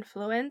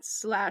influence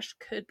slash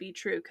could be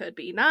true, could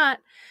be not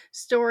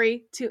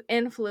story to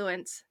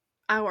influence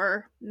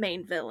our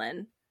main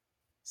villain,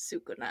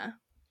 Sukuna.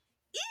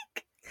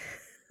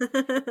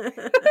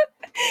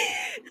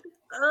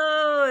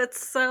 Oh,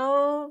 it's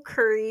so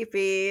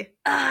creepy.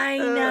 I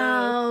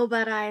know,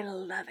 but I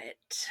love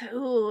it.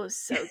 Oh,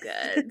 so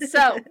good.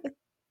 So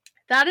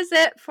that is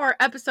it for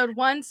episode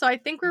 1. So I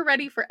think we're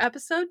ready for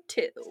episode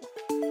 2.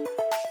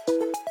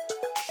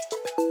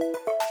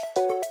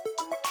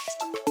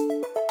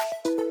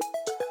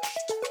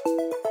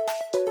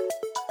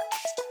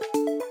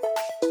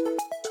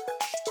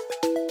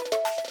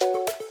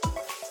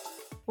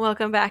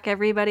 Welcome back,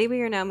 everybody.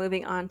 We are now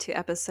moving on to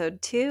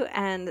episode 2,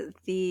 and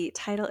the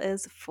title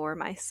is For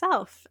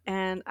Myself.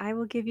 And I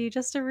will give you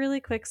just a really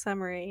quick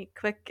summary,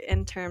 quick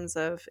in terms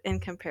of in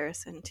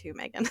comparison to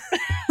Megan.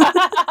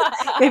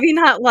 maybe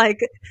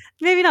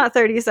not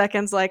 30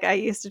 seconds like I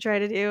used to try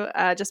to do,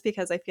 just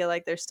because I feel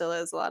like there still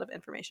is a lot of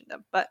information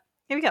dump. But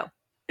here we go.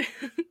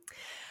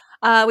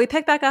 We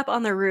pick back up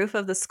on the roof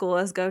of the school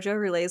as Gojo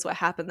relays what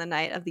happened the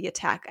night of the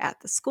attack at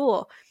the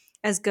school.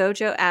 As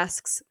Gojo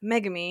asks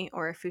Megumi,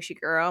 or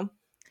Fushiguro,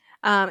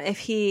 if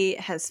he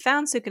has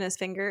found Sukuna's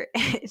finger,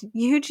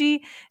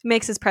 Yuji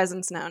makes his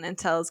presence known and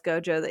tells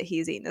Gojo that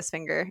he's eaten his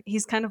finger.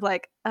 He's kind of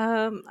like,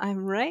 I'm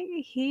right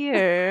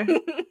here.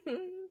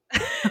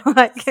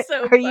 Like,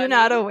 So are you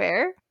not funny.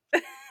 aware?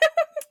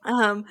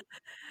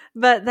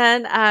 But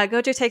then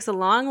Gojo takes a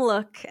long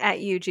look at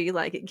Yuji,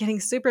 like getting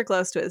super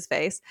close to his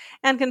face,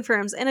 and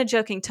confirms in a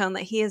joking tone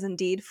that he is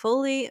indeed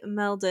fully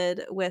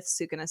melded with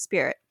Sukuna's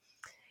spirit.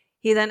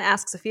 He then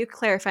asks a few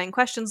clarifying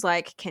questions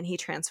like, can he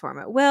transform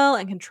at will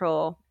and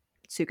control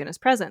Sukuna's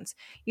presence?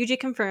 Yuji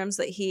confirms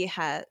that he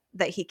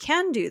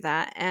can do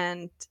that,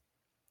 and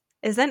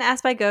is then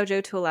asked by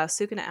Gojo to allow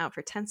Sukuna out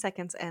for 10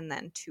 seconds and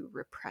then to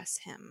repress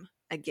him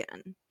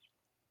again.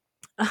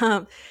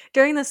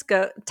 During this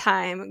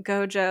time,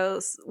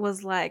 Gojo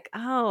was like,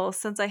 oh,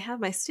 since I have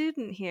my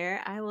student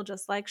here, I will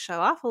just like show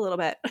off a little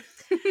bit.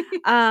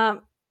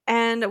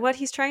 And what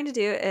he's trying to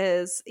do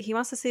is he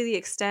wants to see the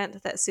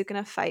extent that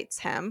Sukuna fights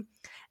him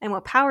and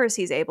what powers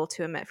he's able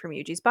to emit from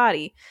Yuji's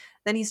body.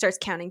 Then he starts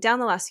counting down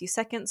the last few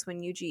seconds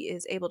when Yuji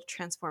is able to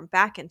transform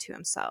back into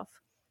himself.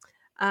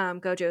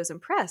 Gojo is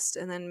impressed,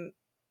 and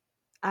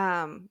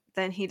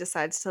then he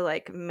decides to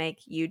like make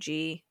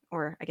Yuji,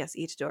 or I guess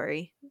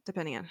Itadori,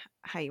 depending on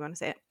how you want to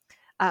say it,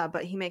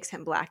 but he makes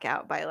him black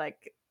out by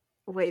like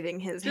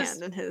waving his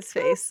hand in his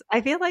face. I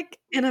feel like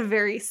in a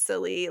very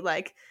silly,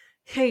 like,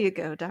 here you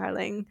go,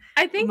 darling.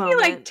 I think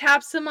moment. he like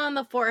taps him on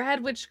the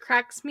forehead, which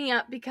cracks me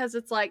up because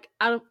it's like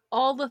out of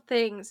all the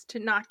things to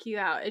knock you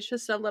out, it's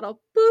just a little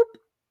boop.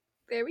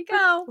 There we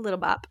go. A little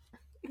bop.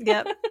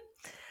 Yep.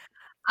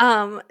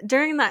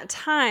 During that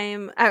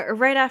time,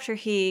 right after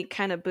he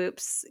kind of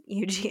boops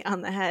Yuji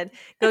on the head,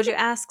 Gojo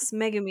asks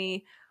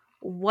Megumi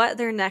what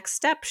their next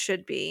step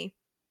should be.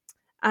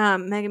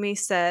 Megumi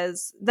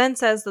says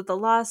that the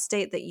laws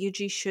state that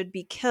Yuji should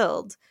be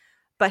killed,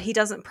 but he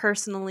doesn't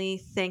personally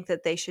think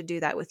that they should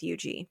do that with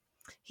Yuji.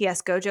 He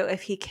asks Gojo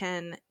if he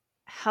can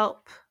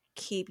help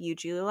keep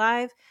Yuji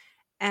alive,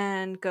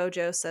 and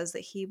Gojo says that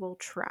he will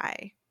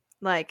try.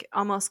 Like,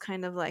 almost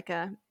kind of like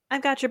a,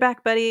 I've got your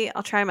back, buddy.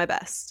 I'll try my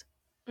best.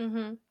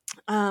 Mm-hmm.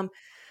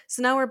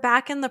 So now we're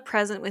back in the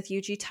present with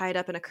Yuji tied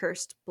up in a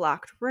cursed,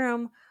 blocked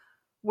room,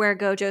 where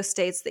Gojo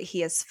states that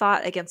he has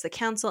fought against the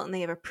council and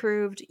they have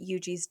approved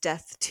Yuji's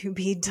death to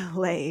be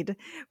delayed,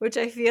 which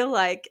I feel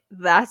like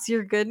that's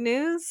your good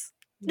news.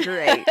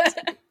 Great.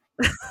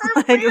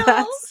 Like,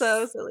 that's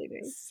so silly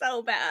news.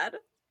 So bad.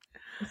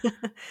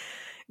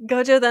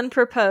 Gojo then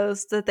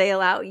proposed that they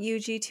allow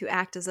Yuji to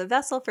act as a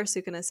vessel for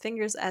Sukuna's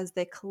fingers as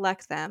they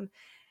collect them,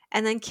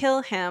 and then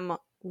kill him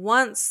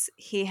once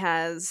he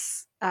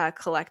has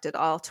collected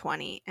all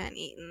 20 and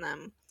eaten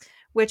them,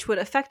 which would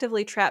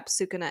effectively trap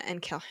Sukuna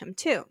and kill him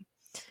too.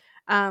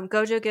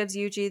 Gojo gives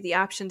Yuji the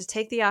option to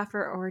take the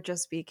offer or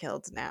just be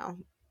killed now.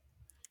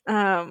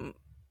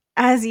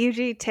 As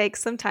Yuji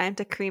takes some time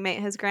to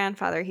cremate his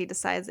grandfather, he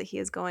decides that he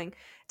is going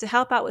to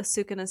help out with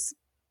Sukuna's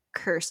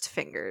cursed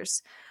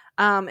fingers.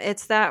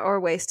 It's that or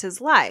waste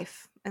his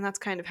life. And that's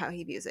kind of how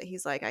he views it.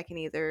 He's like, I can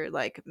either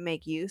like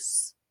make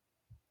use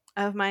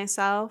of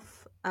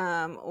myself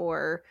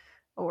or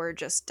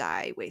just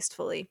die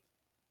wastefully.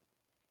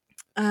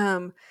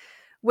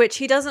 Which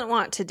he doesn't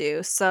want to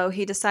do, so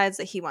he decides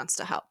that he wants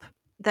to help.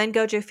 Then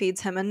Gojo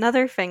feeds him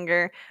another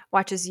finger,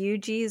 watches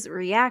Yuji's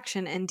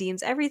reaction, and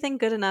deems everything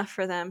good enough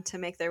for them to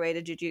make their way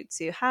to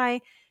Jujutsu High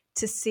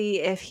to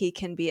see if he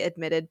can be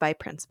admitted by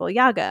Principal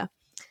Yaga.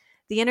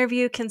 The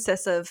interview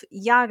consists of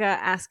Yaga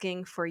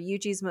asking for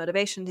Yuji's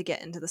motivation to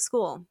get into the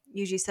school.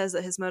 Yuji says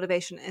that his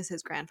motivation is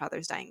his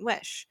grandfather's dying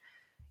wish.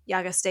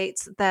 Yaga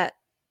states that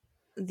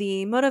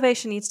the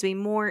motivation needs to be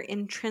more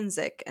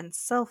intrinsic and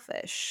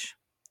selfish.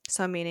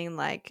 So, meaning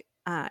like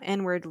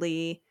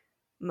inwardly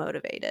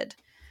motivated.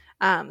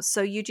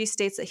 So Yuji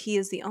states that he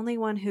is the only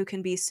one who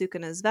can be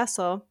Sukuna's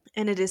vessel,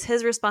 and it is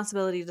his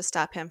responsibility to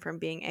stop him from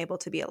being able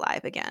to be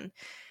alive again.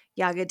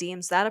 Yaga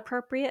deems that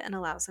appropriate and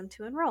allows him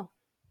to enroll.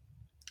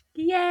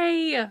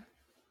 Yay!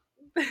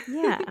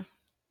 Yeah.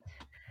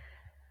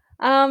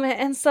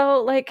 And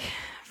so like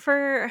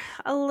for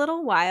a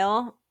little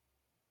while,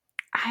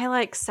 I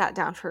like sat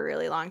down for a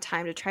really long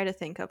time to try to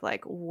think of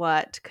like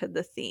what could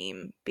the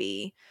theme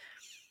be.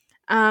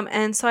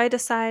 And so I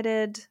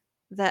decided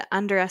that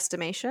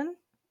underestimation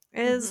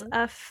is Mhm.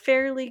 a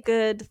fairly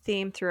good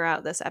theme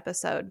throughout this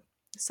episode.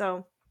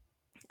 So,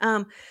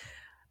 um,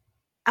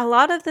 a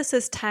lot of this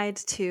is tied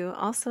to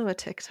also a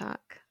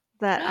TikTok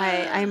that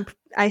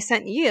I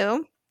sent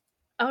you,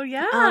 Oh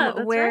yeah,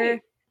 that's where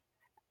right.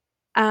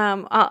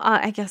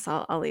 I guess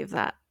I'll leave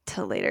that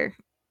till later,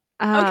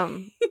 Okay.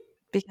 um,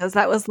 because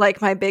that was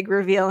like my big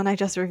reveal, and I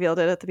just revealed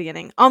it at the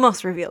beginning,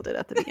 almost revealed it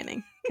at the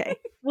beginning. Okay,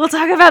 we'll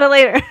talk about it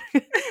later.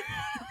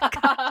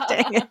 God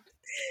dang it.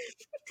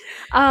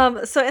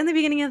 So in the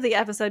beginning of the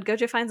episode,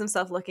 Gojo finds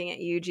himself looking at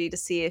Yuji to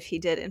see if he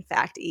did in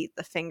fact eat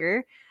the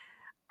finger.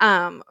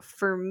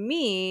 For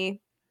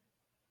me,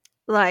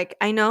 like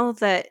I know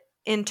that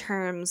in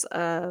terms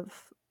of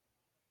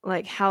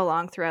like how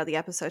long throughout the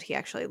episode he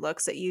actually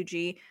looks at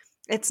Yuji,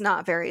 it's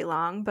not very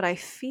long, but I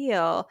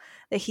feel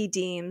that he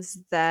deems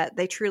that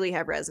they truly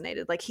have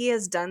resonated. Like he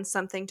has done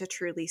something to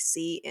truly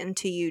see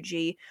into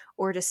Yuji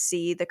or to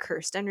see the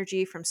cursed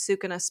energy from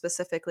Sukuna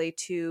specifically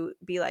to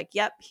be like,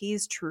 yep,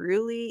 he's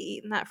truly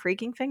eaten that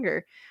freaking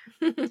finger.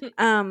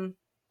 Um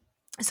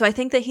so I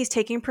think that he's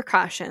taking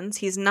precautions.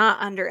 He's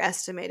not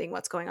underestimating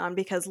what's going on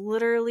because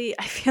literally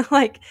I feel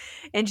like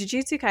in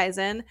Jujutsu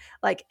Kaisen,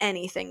 like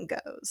anything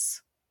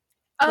goes.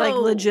 Like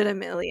Oh,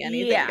 legitimately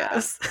anything yeah.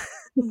 goes.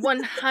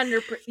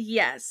 100%.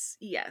 Yes,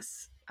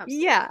 yes,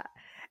 absolutely. Yeah.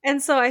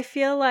 And so I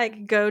feel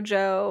like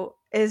Gojo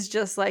is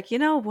just like, you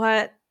know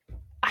what?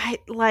 I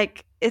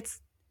like it's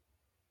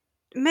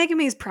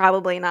Megumi's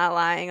probably not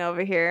lying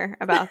over here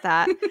about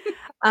that.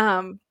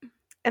 Um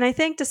and I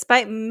think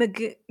despite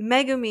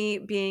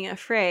Megumi being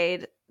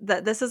afraid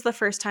that this is the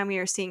first time we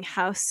are seeing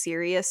how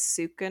serious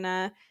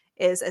Sukuna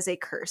is as a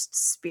cursed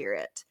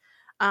spirit.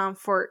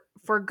 For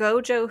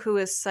Gojo, who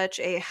is such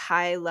a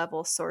high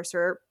level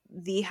sorcerer,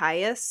 the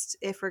highest,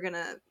 if we're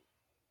gonna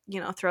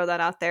throw that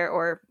out there,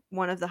 or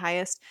one of the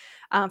highest,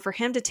 for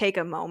him to take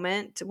a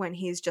moment when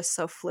he's just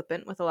so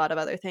flippant with a lot of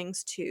other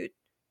things to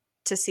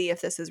see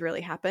if this has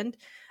really happened,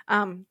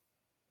 um,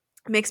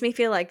 makes me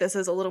feel like this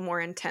is a little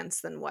more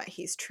intense than what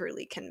he's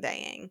truly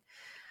conveying.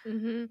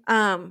 Mhm.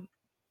 Um,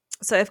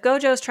 so if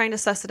Gojo is trying to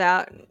suss it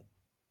out,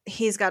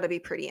 he's got to be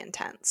pretty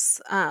intense.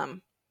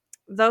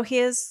 Though he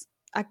is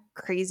a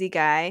crazy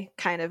guy,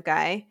 kind of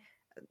guy,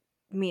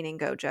 meaning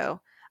Gojo,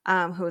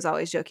 who is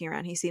always joking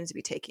around, he seems to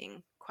be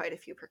taking quite a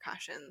few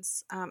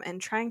precautions and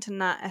trying to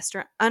not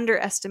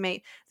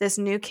underestimate this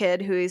new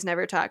kid who he's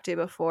never talked to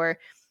before,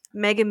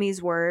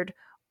 Megumi's word,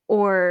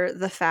 or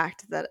the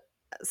fact that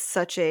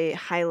such a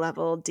high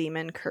level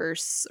demon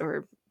curse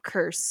or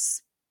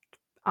curse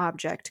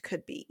object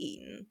could be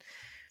eaten.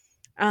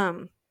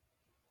 Um,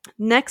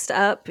 Next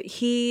up,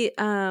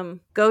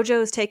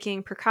 Gojo is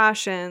taking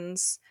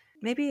precautions.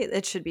 Maybe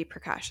it should be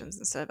precautions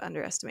instead of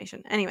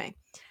underestimation. Anyway,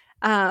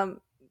 um,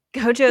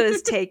 Gojo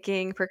is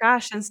taking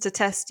precautions to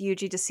test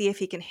Yuji to see if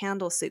he can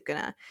handle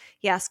Sukuna.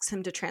 He asks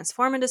him to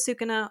transform into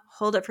Sukuna,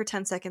 hold it for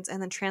 10 seconds,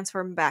 and then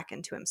transform back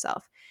into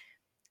himself.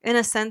 In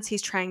a sense,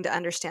 he's trying to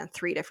understand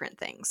three different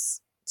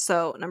things.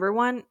 So, number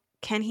one,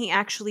 can he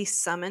actually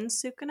summon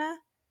Sukuna?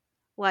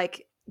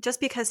 Like, just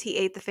because he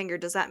ate the finger,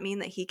 does that mean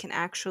that he can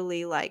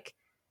actually, like,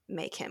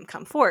 make him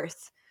come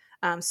forth?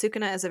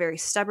 Sukuna is a very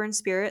stubborn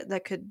spirit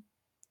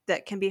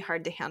that can be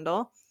hard to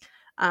handle.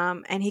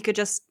 And he could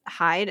just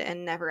hide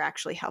and never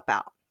actually help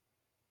out.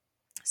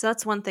 So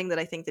that's one thing that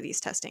I think that he's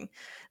testing.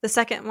 The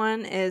second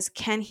one is,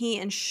 can he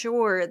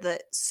ensure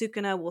that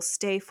Sukuna will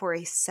stay for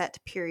a set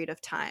period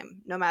of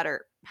time, no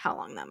matter how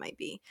long that might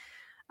be?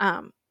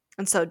 Um,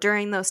 and so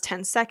during those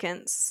 10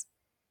 seconds,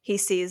 he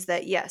sees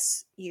that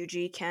yes,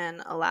 Yuji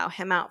can allow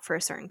him out for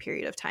a certain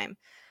period of time.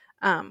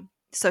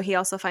 So he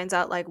also finds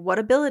out like what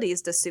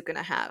abilities does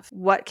Sukuna have?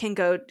 What can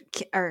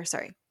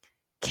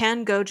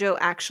can Gojo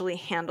actually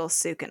handle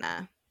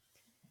Sukuna?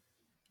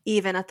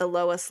 Even at the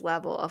lowest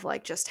level of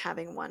like just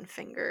having one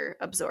finger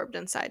absorbed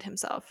inside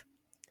himself.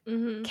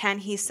 Mhm. Can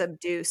he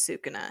subdue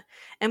Sukuna?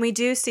 And we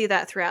do see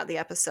that throughout the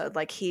episode.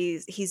 Like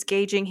he's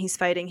gauging, he's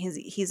fighting,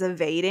 he's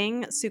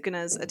evading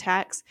Sukuna's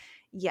attacks.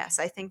 Yes,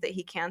 I think that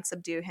he can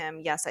subdue him.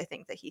 Yes, I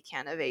think that he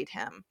can evade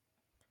him.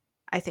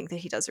 I think that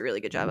he does a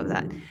really good job of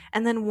that.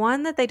 And then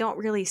one that they don't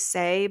really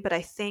say, but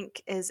I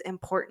think is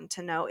important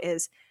to know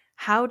is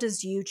how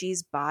does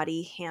Yuji's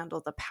body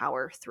handle the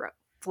power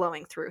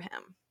flowing through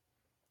him?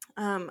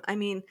 I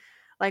mean,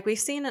 like we've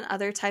seen in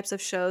other types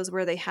of shows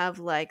where they have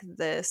like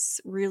this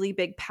really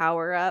big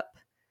power up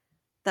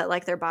that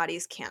like their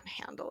bodies can't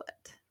handle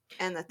it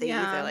and that they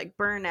either Yeah. like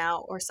burn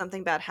out or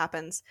something bad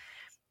happens.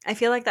 I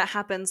feel like that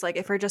happens, like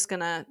if we're just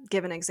gonna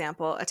give an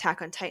example,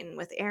 Attack on Titan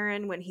with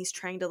Eren when he's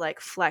trying to like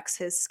flex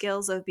his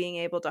skills of being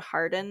able to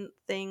harden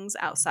things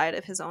outside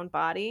of his own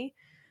body,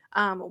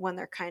 when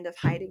they're kind of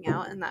hiding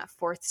out in that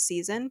fourth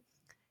season.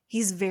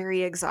 He's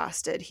very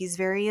exhausted. He's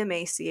very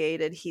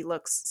emaciated. He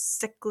looks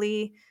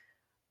sickly.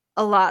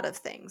 A lot of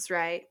things,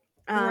 right?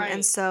 And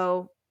Right.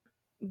 so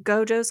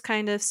Gojo's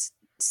kind of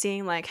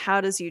seeing like how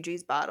does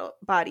Yuji's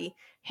body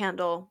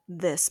handle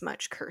this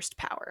much cursed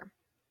power?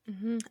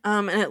 Hmm.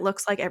 And it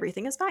looks like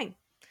everything is fine.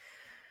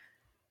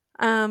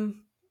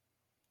 Um,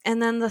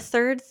 and then the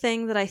third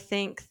thing that I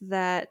think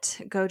that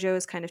Gojo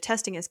is kind of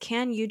testing is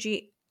can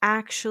Yuji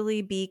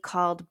actually be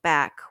called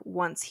back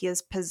once he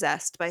is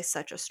possessed by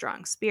such a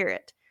strong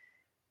spirit?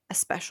 A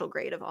special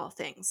grade of all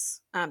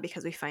things,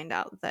 because we find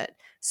out that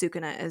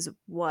Sukuna is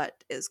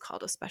what is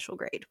called a special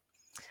grade.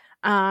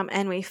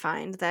 And we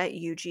find that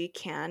Yuji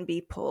can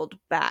be pulled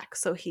back.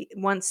 So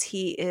once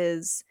he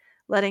is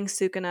letting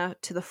Sukuna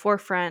to the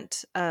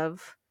forefront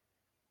of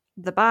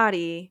the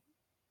body,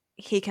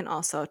 he can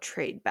also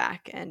trade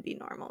back and be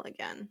normal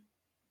again,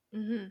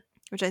 Hmm.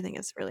 which I think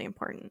is really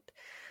important.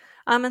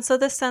 And so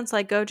this sense,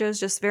 like Gojo's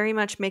just very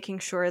much making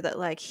sure that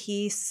like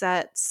he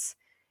sets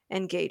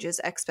and gauges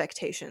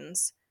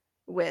expectations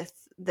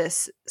with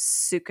this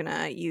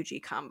Sukuna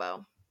Yuji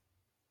combo,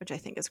 which I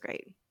think is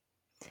great.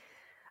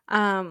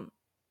 Um,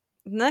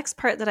 the next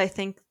part that I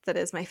think that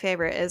is my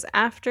favorite is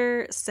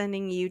after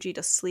sending Yuji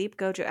to sleep,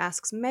 Gojo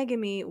asks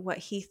Megumi what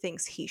he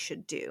thinks he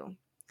should do.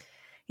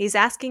 He's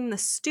asking the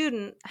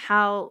student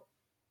how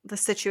the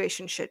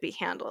situation should be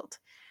handled.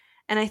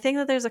 And I think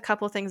that there's a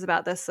couple things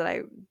about this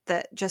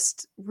that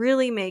just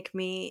really make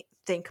me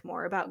think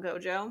more about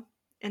Gojo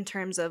in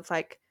terms of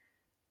like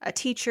a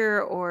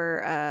teacher or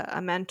a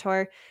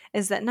mentor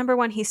is that number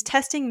one, he's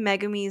testing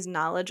Megumi's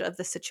knowledge of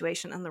the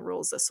situation and the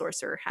rules the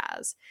sorcerer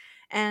has.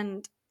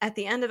 And at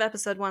the end of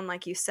episode 1,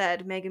 like you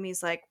said,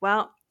 Megumi's like,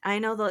 well, I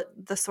know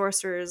the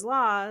sorcerer's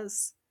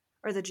laws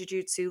or the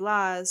Jujutsu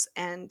laws,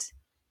 and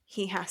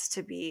he has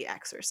to be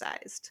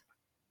exercised.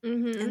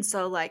 Hmm. And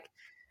so, like,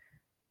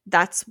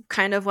 that's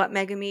kind of what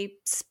Megumi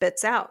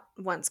spits out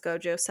once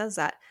Gojo says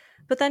that.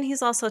 But then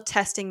he's also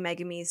testing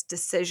Megumi's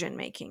decision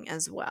making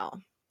as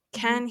well. Hmm.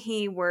 Can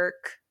he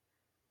work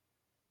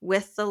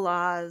with the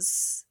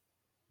laws?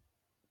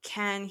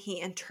 Can he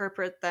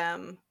interpret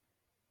them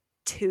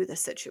to the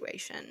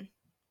situation?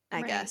 I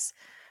Right. guess.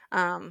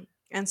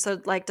 And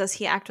so, like, does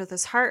he act with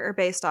his heart or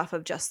based off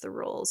of just the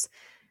rules?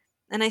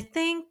 And I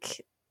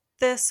think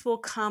this will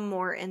come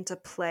more into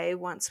play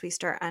once we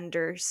start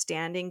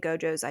understanding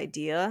Gojo's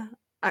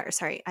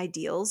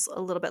ideals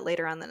a little bit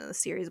later on in the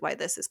series, why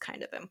this is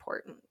kind of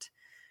important.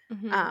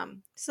 Hmm.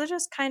 So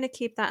just kind of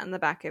keep that in the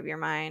back of your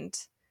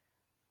mind.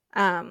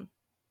 Um,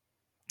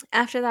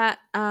 After that,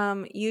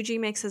 Yuji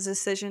makes his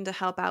decision to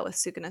help out with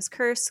Sukuna's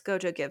curse.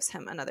 Gojo gives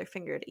him another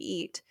finger to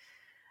eat.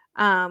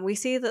 We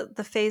see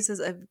the phases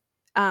of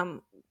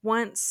um,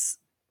 once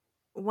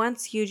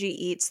Yuji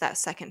eats that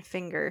second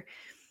finger,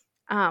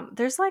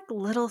 there's like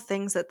little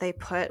things that they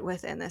put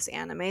within this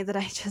anime that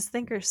I just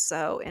think are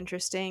so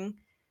interesting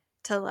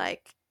to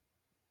like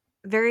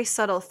very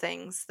subtle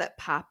things that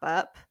pop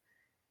up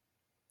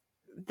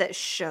that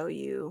show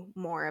you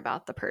more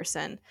about the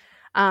person.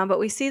 But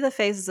we see the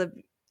phases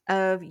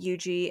of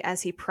Yuji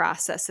as he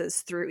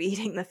processes through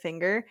eating the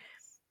finger,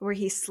 where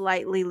he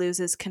slightly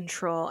loses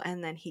control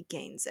and then he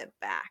gains it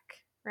back.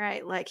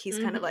 Right? Like he's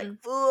kind of like, Hmm.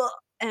 ugh,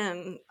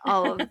 and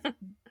all of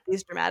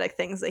these dramatic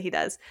things that he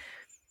does.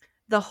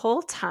 The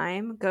whole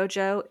time,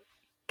 Gojo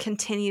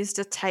continues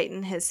to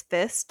tighten his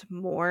fist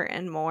more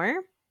and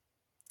more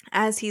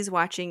as he's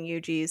watching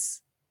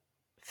Yuji's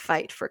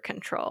fight for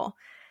control.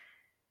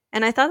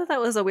 And I thought that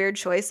that was a weird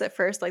choice at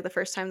first, like the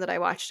first time that I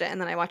watched it, and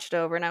then I watched it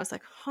over and I was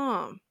like,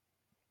 huh.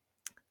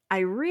 I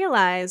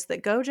realized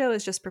that Gojo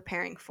is just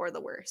preparing for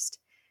the worst.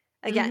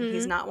 Again,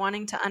 he's Hmm. not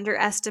wanting to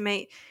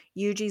underestimate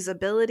Yuji's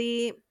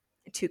ability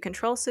to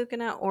control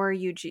Sukuna or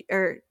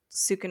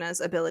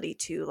Sukuna's ability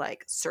to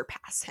like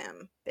surpass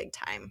him big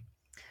time,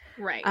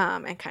 Right.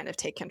 and kind of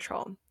take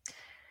control.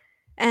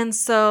 And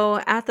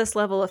so at this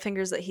level of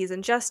fingers that he's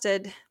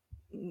ingested,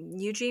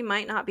 Yuji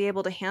might not be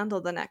able to handle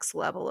the next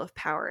level of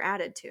power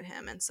added to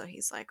him. And so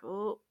he's like,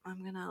 oh,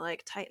 I'm going to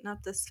like tighten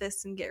up this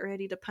fist and get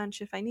ready to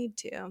punch if I need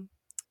to.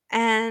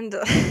 And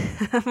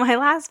my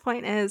last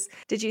point is,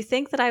 did you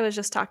think that I was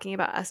just talking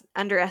about us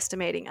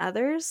underestimating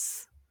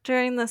others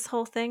during this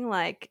whole thing?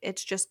 Like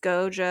it's just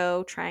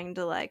Gojo trying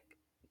to like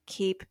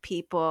keep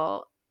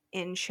people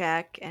in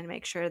check and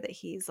make sure that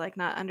he's like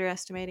not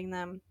underestimating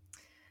them.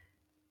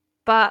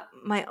 But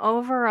my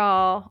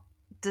overall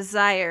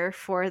desire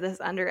for this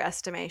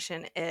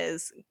underestimation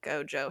is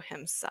Gojo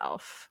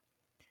himself.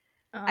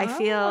 I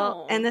feel,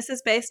 and Oh. this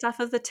is based off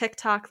of the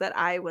TikTok that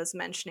I was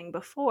mentioning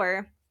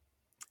before.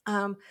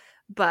 Um,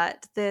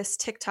 but this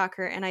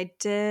TikToker, and I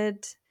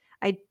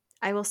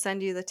I will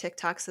send you the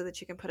TikTok so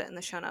that you can put it in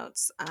the show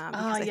notes, Oh,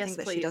 because I yes, think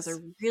that she does a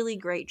please. really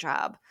great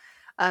job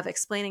of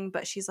explaining.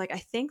 But she's like, I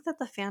think that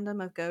the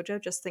fandom of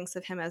Gojo just thinks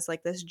of him as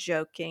like this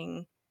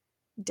joking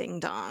ding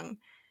dong,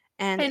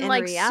 and And in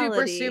like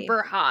super, reality,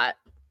 super hot,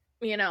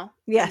 and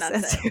yes,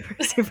 that's and it. super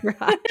super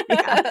hot,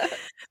 yeah.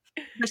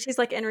 But she's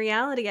like, in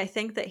reality, I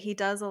think that he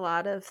does a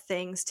lot of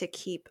things to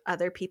keep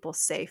other people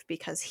safe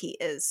because he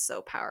is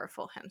so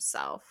powerful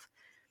himself.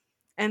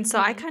 And so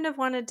I Mhm. kind of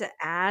wanted to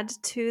add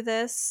to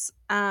this,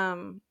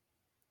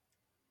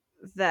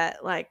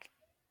 that like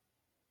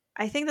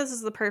I think this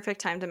is the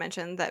perfect time to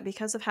mention that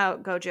because of how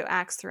Gojo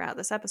acts throughout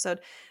this episode,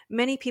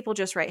 many people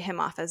just write him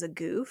off as a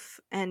goof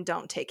and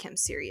don't take him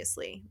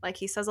seriously. Like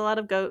he says a lot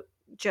of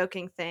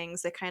joking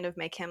things that kind of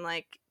make him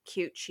like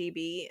cute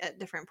chibi at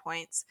different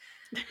points.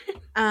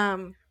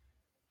 Um,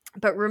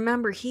 but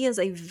remember, he is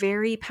a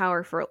very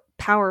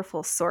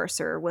powerful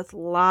sorcerer with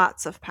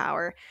lots of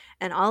power,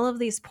 and all of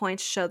these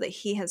points show that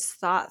he has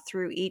thought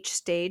through each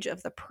stage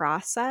of the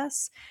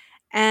process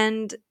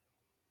and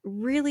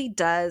really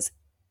does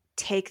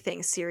take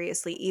things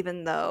seriously,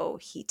 even though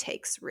he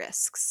takes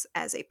risks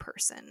as a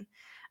person.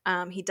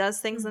 He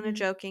does things in a Mhm.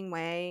 joking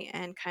way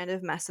and kind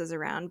of messes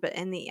around, but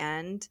in the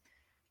end,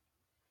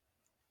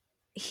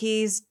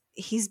 he's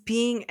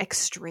being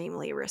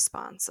extremely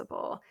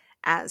responsible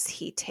as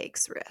he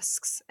takes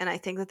risks. And I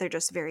think that they're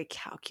just very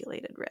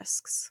calculated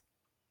risks.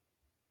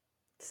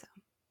 So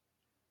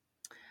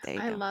there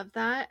you I go. love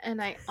that.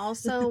 And I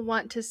also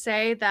want to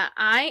say that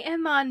I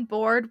am on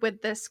board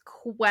with this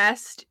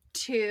quest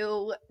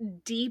to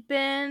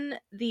deepen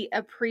the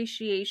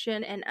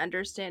appreciation and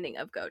understanding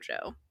of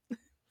Gojo.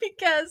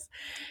 Because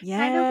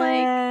kind of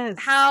like Yes.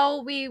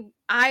 how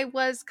I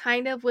was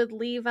kind of with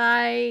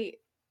Levi,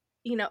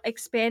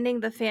 expanding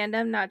the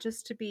fandom, not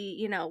just to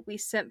be, we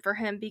simp for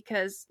him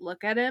because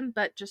look at him,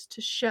 but just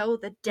to show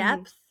the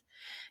Mhm. depth,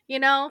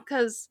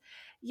 because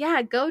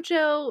yeah,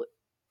 Gojo,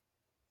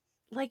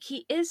 like,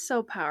 he is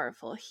so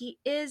powerful. He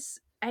is,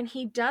 and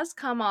he does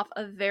come off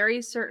a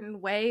very certain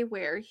way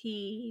where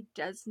he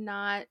does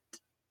not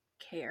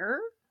care.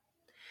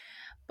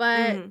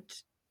 But, Mhm.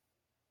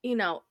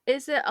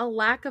 is it a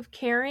lack of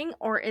caring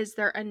or is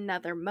there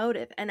another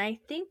motive? And I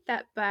think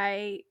that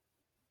by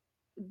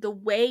the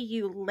way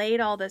you laid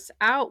all this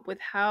out with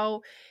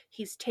how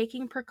he's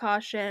taking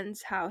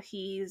precautions, how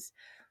he's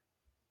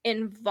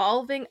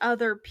involving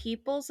other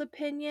people's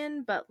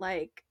opinion, but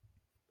like,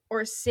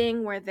 or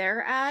seeing where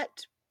they're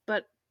at,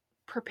 but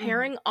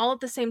Mhm. preparing all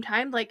at the same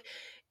time, like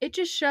it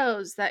just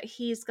shows that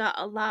he's got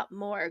a lot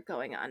more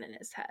going on in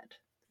his head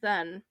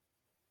than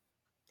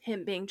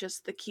him being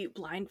just the cute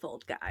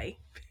blindfold guy,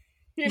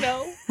 you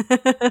know?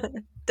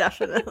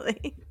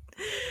 Definitely.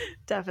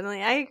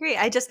 Definitely. I agree.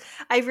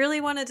 I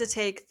really wanted to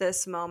take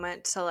this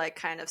moment to like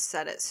kind of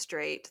set it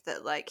straight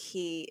that like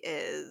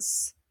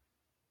he's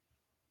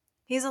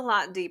a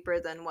lot deeper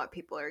than what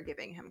people are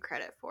giving him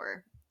credit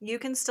for. You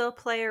can still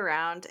play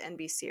around and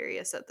be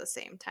serious at the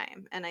same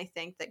time. And I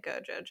think that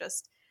Gojo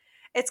just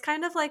it's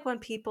kind of like when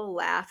people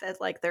laugh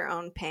at like their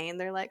own pain.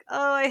 They're like,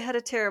 "Oh, I had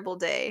a terrible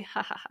day."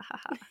 Ha ha ha ha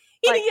ha.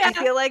 Like I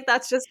Yeah. feel like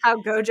that's just how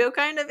Gojo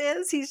kind of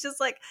is. He's just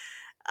like,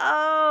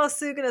 "Oh,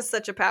 Sugan is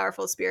such a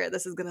powerful spirit.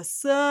 This is going to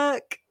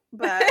suck."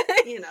 But,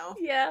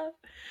 Yeah.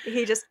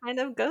 he just kind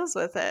of goes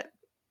with it.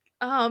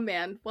 Oh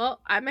man.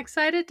 Well, I'm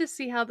excited to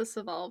see how this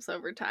evolves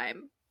over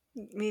time.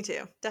 Me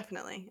too,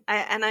 definitely.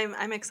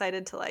 I'm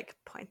excited to like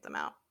point them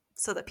out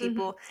so that Mhm.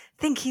 people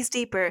think he's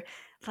deeper,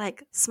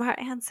 like smart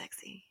and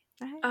sexy,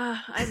 right?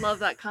 I love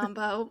that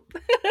combo.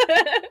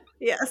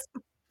 Yes.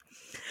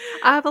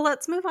 But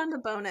let's move on to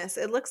bonus.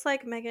 It looks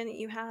like Megan,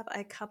 you have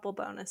a couple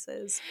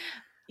bonuses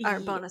or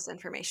Ye- bonus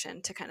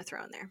information to kind of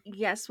throw in there.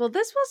 yes. Well,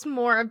 this was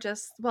more of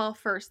just, well,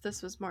 first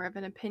this was more of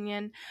an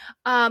opinion.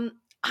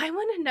 I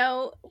want to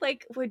know,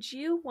 like, would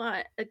you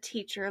want a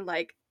teacher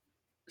like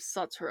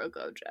Satoru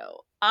Gojo?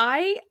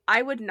 I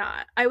would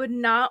not. I would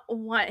not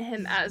want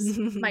him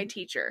as my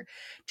teacher.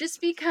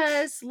 Just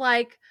because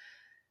like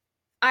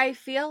I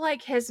feel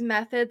like his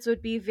methods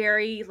would be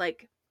very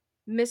like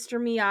Mr.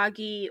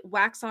 Miyagi,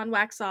 wax on,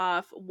 wax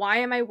off. Why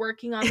am I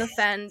working on the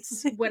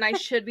fence when I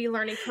should be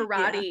learning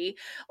Yeah. karate?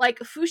 Like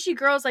Fushi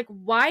Girl's like,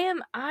 why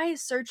am I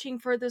searching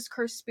for this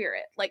cursed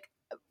spirit? Like,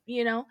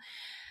 you know,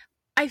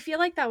 I feel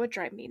like that would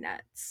drive me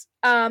nuts.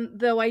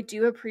 Though I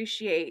do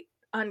appreciate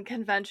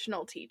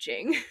unconventional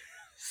teaching.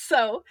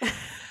 So,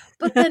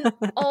 but then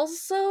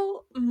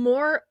also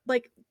more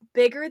like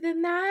bigger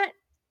than that,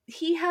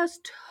 he has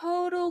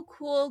total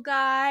cool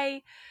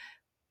guy,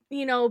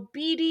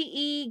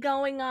 BDE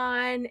going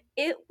on.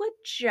 It would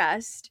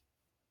just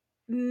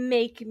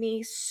make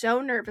me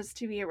so nervous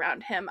to be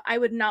around him. I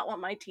would not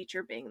want my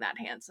teacher being that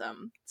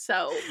handsome.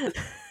 So,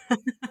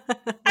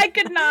 I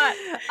could not.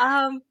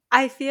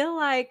 I feel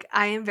like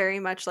I am very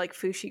much like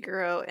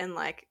Fushiguro and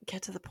like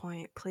get to the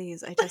point,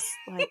 please. I just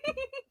like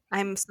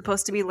I'm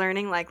supposed to be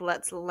learning, like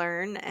let's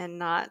learn and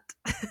not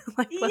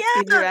like let's be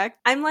Yeah. direct.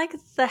 I'm like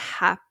the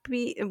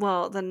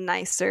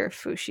nicer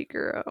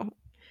Fushiguro.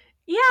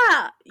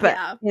 Yeah. But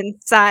Yeah.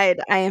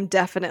 inside I am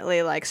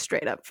definitely like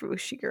straight up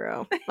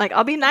Fushiguro. Like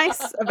I'll be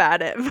nice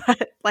about it,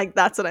 but like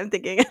that's what I'm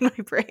thinking in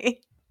my brain.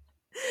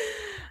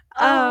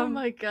 Oh Um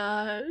my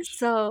gosh.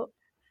 so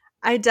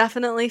I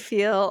definitely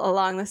feel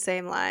along the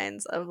same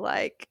lines of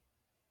like,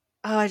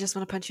 oh, I just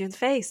want to punch you in the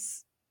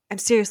face. I'm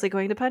seriously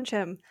going to punch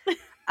him.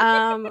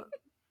 Um,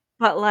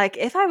 but like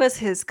if I was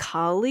his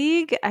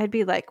colleague, I'd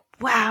be like,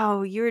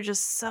 wow, you're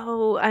just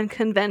so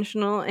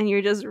unconventional and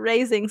you're just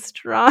raising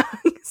strong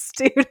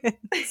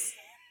students.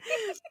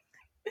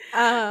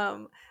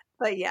 Um,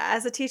 but yeah,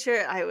 as a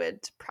teacher, I would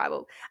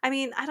probably I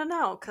mean, I don't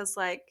know, because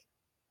like,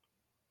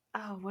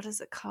 oh, what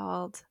is it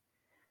called?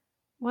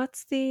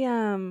 What's the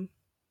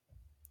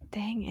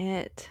dang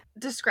it.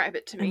 Describe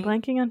it to I'm me.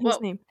 blanking on his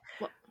Well, name.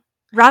 well,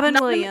 Robin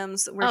not the.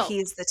 Williams, where Oh.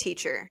 he's the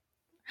teacher.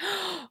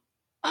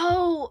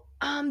 Oh,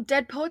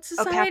 Dead Poet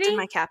Oh, Captain, Society?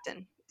 my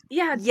captain.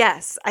 Yeah.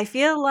 Yes, I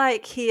feel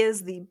like he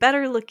is the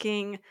better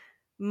looking,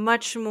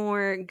 much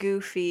more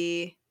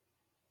goofy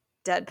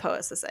Dead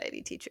Poet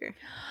Society teacher.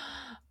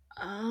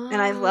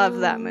 And I love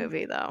that Um.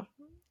 movie though.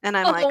 And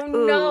I'm Oh like,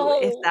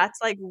 ooh, if no. that's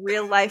like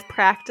real life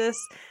practice,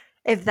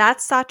 if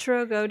that's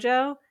Satoru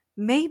Gojo,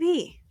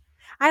 maybe.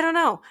 I don't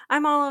know.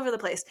 I'm all over the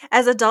place.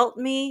 As adult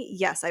me,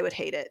 yes, I would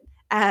hate it.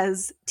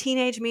 As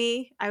teenage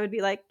me, I would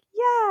be like,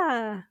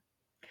 yeah.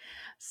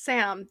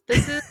 Sam,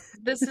 this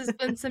has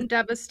been some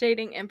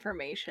devastating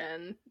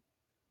information.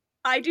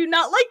 I do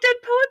not like Dead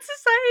Poet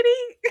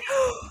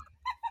Society.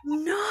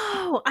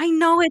 No, I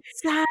know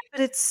it's sad,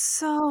 but it's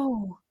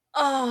so.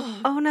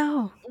 Oh, Oh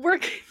no. we're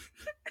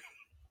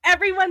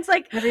everyone's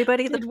like,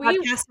 Everybody, the did we?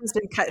 podcast has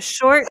been cut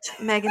short.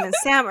 Megan and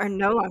Sam are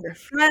no longer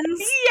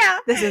friends. Yeah,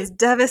 This is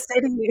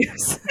devastating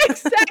news.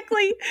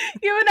 exactly.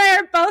 You and I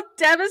are both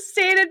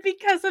devastated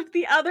because of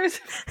the others.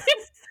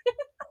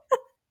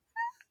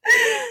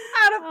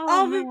 Out of Oh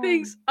all the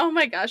things, man. oh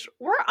my gosh,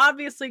 we're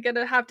obviously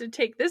gonna have to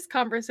take this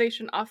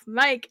conversation off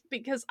mic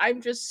because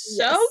I'm just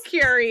so Yes.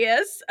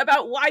 curious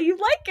about why you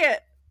like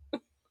it.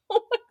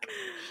 Oh my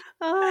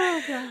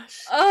Oh gosh.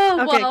 gosh.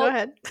 Oh Okay, go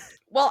ahead.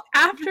 well,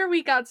 after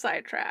we got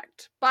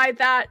sidetracked by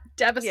that Yes.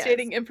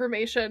 devastating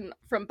information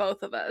from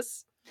both of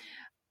us,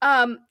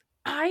 um,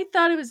 I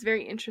thought it was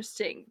very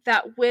interesting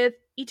that with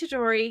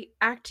Itadori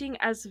acting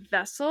as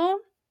vessel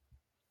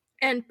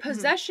and Mhm.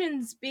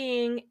 possessions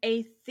being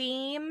a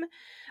theme,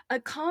 a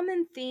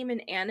common theme in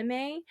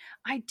anime,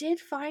 I did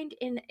find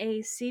in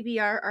a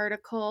CBR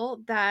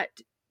article that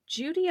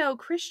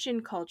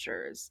Judeo-Christian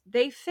cultures,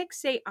 they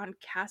fixate on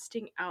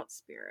casting out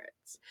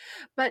spirits.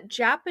 But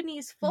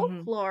Japanese Mhm.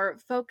 folklore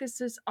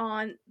focuses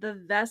on the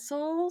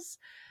vessels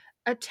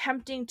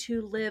attempting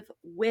to live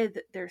with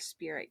their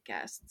spirit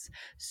guests.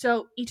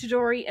 So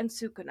Itadori and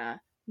Sukuna,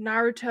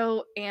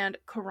 Naruto and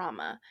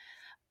Kurama.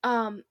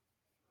 Um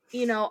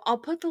I'll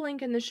put the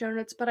link in the show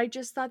notes, but I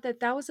just thought that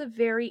that was a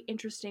very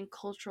interesting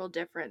cultural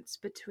difference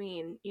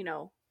between,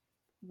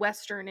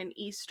 Western and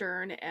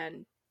Eastern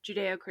and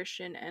Judeo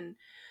Christian and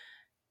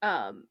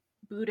um,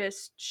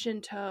 Buddhist,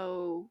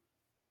 Shinto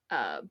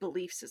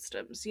belief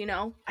systems,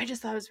 I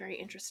just thought it was very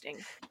interesting.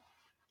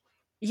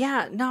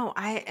 Yeah, no,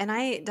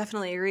 I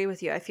definitely agree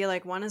with you. I feel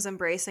like one is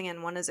embracing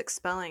and one is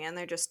expelling, and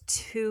they're just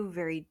two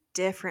very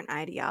different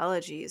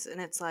ideologies. And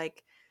it's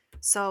like,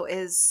 so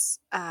is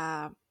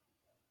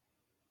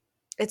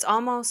it's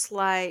almost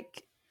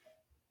like,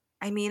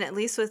 I mean, at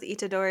least with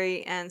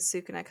Itadori and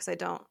Sukuna, because I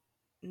don't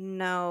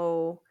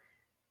know,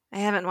 I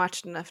haven't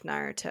watched enough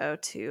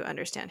Naruto to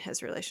understand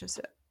his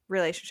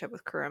relationship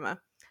with Kurama,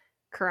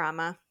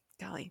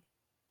 golly.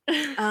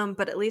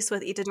 But at least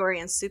with Itadori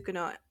and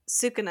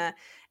Sukuna,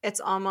 it's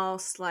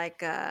almost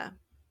like a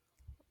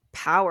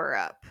power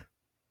up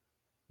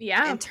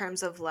Yeah. in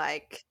terms of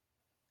like,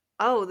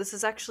 oh, this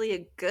is actually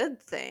a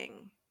good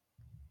thing.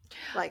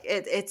 Like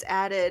it's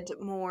added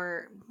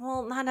more,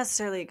 well, not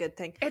necessarily a good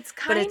thing, It's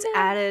but kind it's of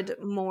added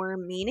more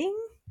meaning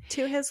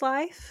to his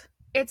life.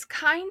 it's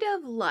kind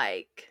of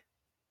like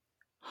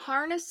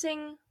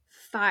harnessing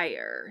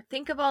fire.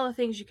 Think of all the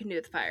things you can do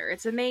with fire.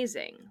 It's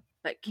amazing.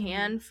 But Mhm.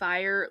 can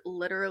fire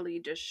literally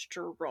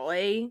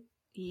destroy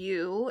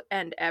you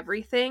and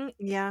everything?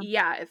 Yeah,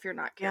 Yeah, if you're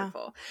not yeah.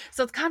 careful.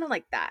 So it's kind of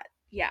like that.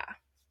 Yeah.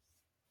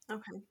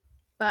 Okay,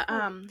 But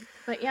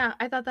cool. yeah,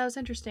 I thought that was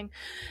interesting.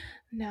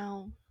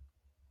 Now,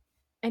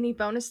 any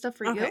bonus stuff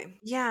for you? Okay.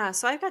 Yeah,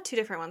 so I've got two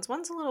different ones.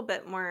 One's a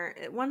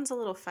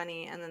little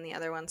funny, and then the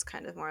other one's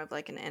kind of more of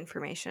like an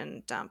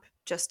information dump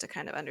just to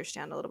kind of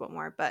understand a little bit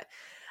more. But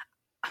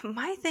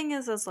my thing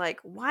is like,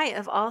 why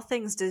of all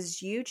things does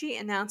Yuji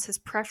announce his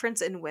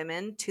preference in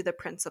women to the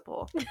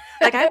principal?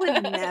 Like, I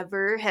would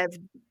never have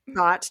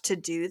thought to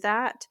do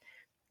that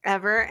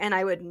ever, and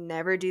I would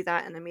never do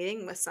that in a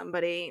meeting with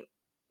somebody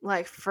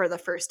like for the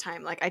first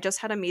time. Like I just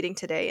had a meeting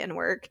today in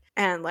work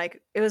and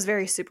like it was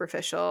very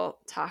superficial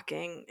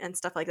talking and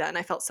stuff like that. And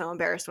I felt so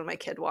embarrassed when my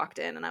kid walked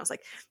in and I was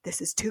like,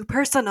 this is too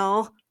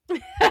personal.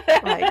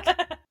 Like,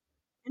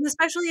 and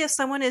especially if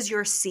someone is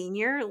your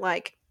senior,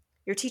 like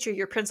your teacher,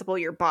 your principal,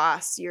 your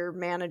boss, your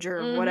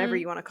manager, whatever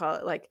Mhm. you want to call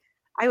it. Like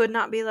I would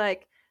not be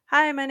like,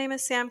 hi, my name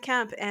is Sam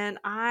Kemp and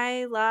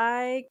I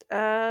liked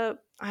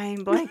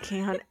I'm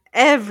blanking on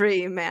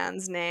every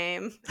man's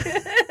name.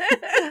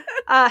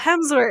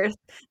 Hemsworth,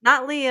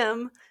 not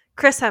Liam,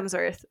 Chris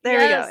Hemsworth. There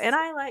we go. And Yes.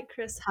 I like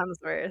Chris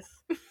Hemsworth.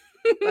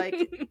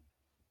 Like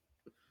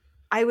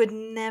I would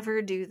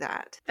never do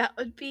that. That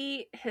would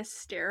be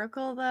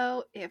hysterical,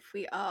 though, if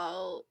we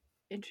all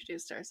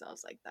introduced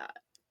ourselves like that.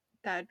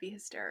 That would be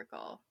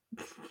hysterical.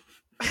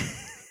 I'm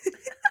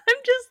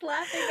just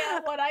laughing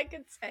at what I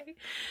could say.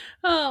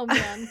 Oh,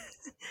 man.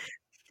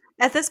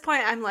 At this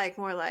point, I'm like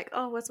more like,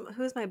 oh,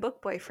 who's my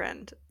book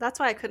boyfriend? That's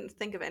why I couldn't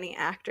think of any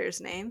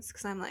actors' names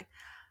because I'm like,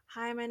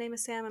 hi, my name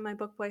is Sam, and my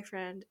book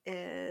boyfriend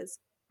is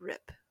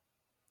Rip.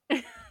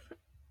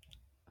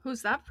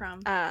 Who's that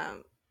from?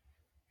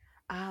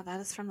 That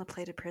is from the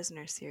Plated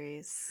Prisoner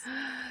series,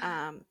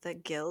 the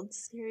Guild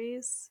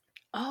series.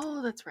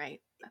 Oh, that's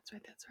right. That's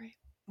right. That's right.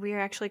 We are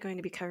actually going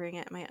to be covering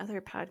it in my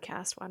other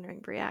podcast,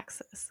 Wandering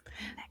Briaxis,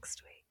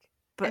 next week.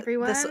 But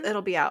Everyone?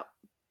 it'll be out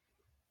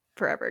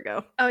forever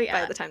ago. Oh, By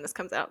yeah. the time this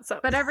comes out. So,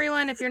 But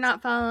everyone, if you're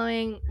not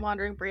following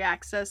Wandering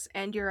Briaxis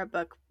and you're a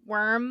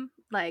bookworm,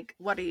 like,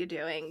 what are you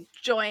doing?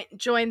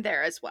 Join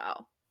there as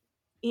well.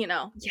 You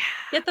know, yeah,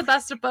 get the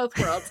best of both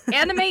worlds.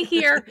 Anime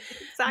here,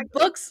 exactly.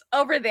 books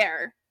over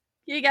there.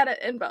 You get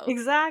it in both.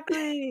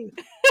 Exactly.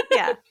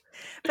 Yeah,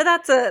 but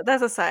that's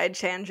a side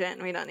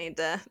tangent. We don't need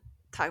to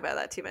talk about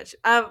that too much.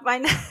 My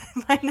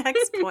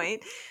next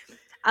point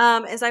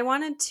is I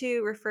wanted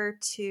to refer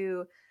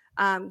to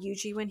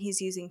Yuji when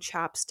he's using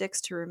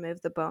chopsticks to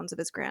remove the bones of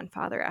his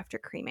grandfather after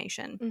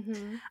cremation.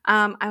 Mm-hmm.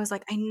 I was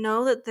like, I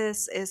know that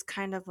this is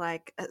kind of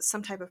like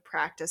some type of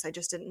practice. I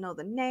just didn't know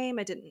the name.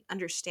 I didn't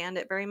understand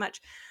it very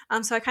much.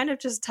 So I kind of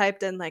just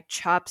typed in like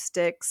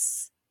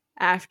chopsticks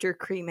after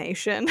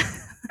cremation.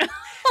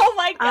 Oh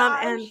my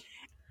gosh. And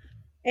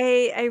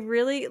a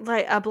really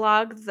like a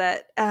blog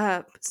that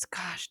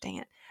gosh dang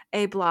it,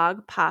 a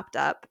blog popped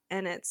up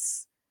and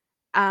it's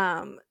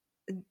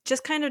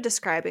just kind of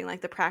describing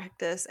like the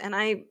practice, and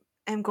I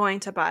am going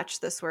to botch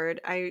this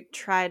word. I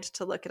tried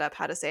to look it up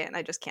how to say it and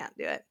I just can't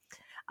do it.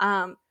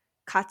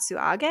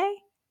 Katsuage,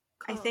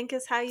 I think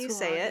is how you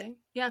say it.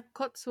 Yeah,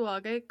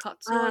 Katsuage.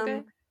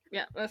 Um,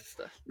 Yeah, that's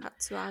the.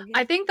 Katsuage.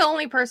 I think the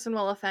only person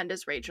we'll offend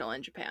is Rachel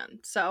in Japan.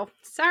 So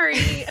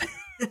sorry.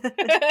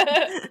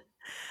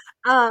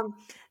 um,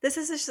 this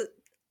is just,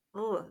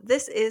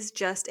 this is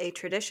just a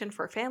tradition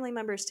for family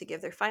members to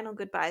give their final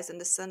goodbyes and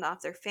to send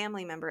off their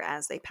family member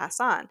as they pass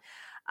on.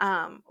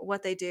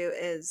 What they do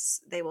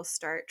is they will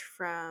start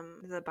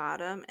from the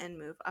bottom and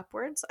move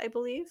upwards, I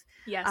believe.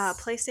 Yes.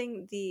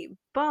 Placing the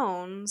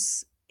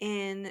bones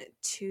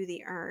into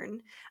the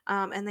urn,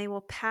 and they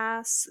will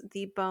pass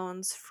the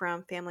bones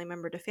from family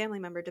member to family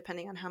member,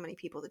 depending on how many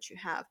people that you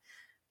have,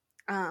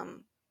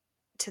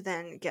 to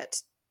then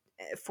get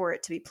for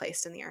it to be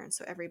placed in the urn.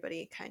 So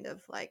everybody kind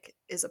of like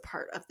is a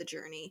part of the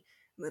journey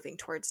moving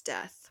towards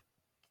death.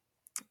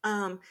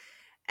 And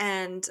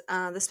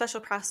the special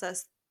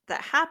process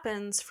that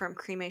happens from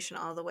cremation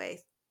all the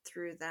way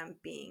through them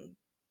being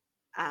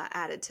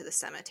added to the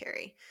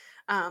cemetery.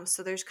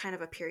 So there's kind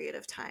of a period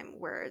of time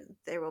where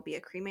there will be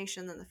a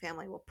cremation, then the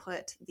family will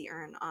put the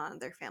urn on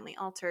their family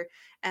altar,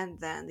 and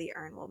then the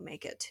urn will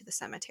make it to the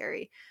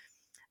cemetery.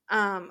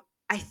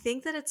 I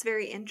think that it's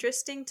very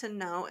interesting to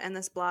know, and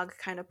this blog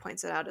kind of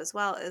points it out as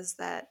well, is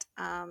that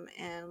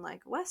in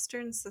like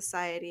Western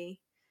society,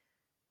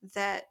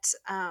 that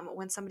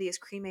when somebody is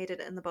cremated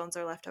and the bones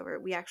are left over,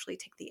 we actually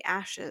take the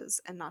ashes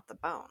and not the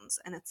bones,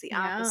 and it's the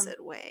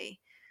opposite way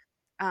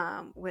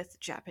with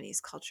Japanese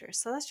culture.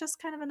 So that's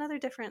just kind of another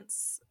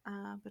difference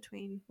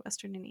between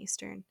Western and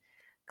Eastern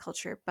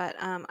culture. But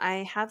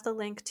I have the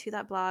link to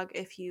that blog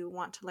if you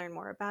want to learn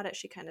more about it.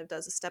 She kind of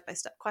does a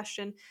step-by-step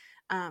question,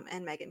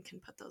 and Megan can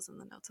put those in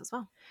the notes as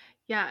well.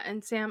 Yeah,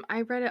 and Sam,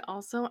 I read it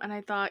also and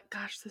I thought,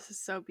 gosh, this is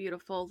so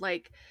beautiful.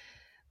 Like,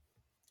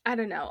 I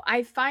don't know.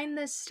 I find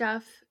this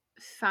stuff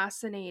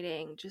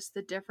fascinating. Just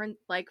the different,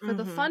 like, for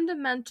the Mm-hmm.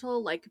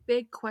 fundamental, like,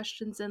 big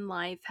questions in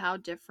life, how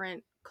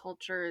different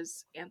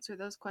cultures answer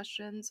those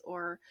questions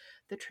or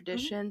the Mm-hmm.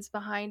 traditions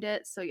behind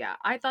it. So, yeah,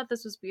 I thought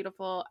this was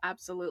beautiful.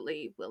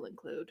 Absolutely will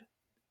include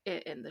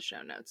it in the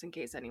show notes in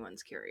case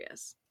anyone's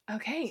curious.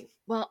 Okay,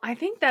 well, I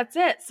think that's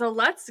it. So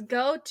let's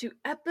go to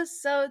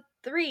episode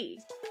 3.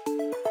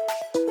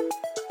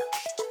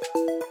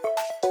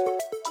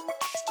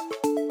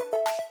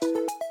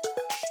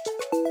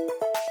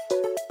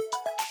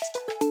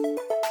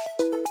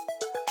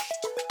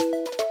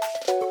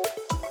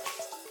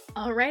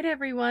 All right,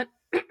 everyone.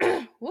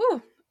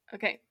 Woo.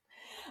 Okay.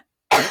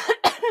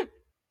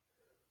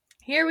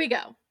 Here we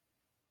go.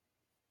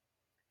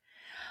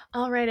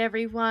 All right,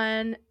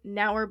 everyone.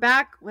 Now we're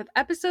back with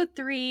episode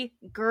 3,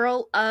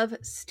 Girl of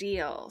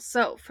Steel.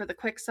 So, for the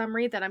quick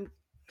summary that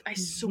I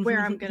swear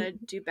I'm going to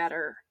do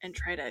better and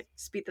try to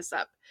speed this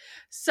up.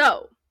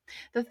 So,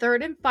 the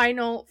third and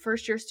final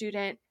first year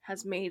student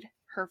has made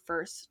her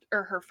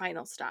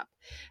final stop.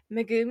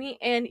 Megumi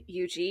and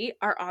Yuji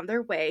are on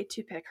their way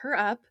to pick her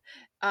up.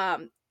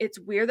 It's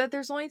weird that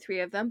there's only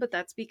 3 of them, but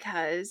that's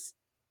because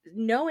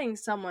knowing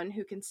someone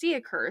who can see a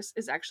curse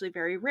is actually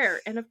very rare.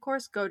 And of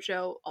course,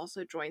 Gojo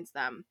also joins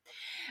them.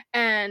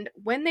 And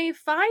when they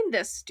find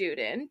this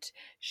student,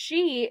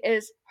 she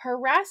is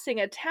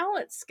harassing a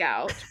talent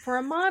scout for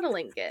a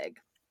modeling gig.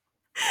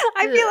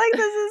 I feel like Ugh.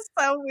 this is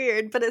so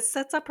weird, but it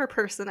sets up her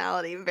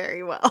personality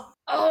very well.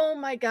 Oh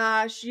my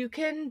gosh, you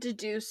can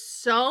deduce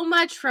so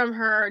much from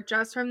her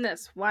just from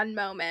this one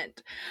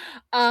moment.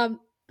 But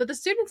the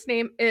student's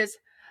name is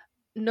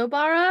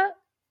Nobara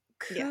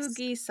Yes.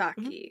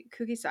 Mhm.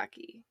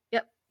 Kugisaki.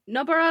 Yep.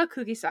 Nobara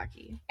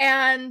Kugisaki.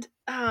 And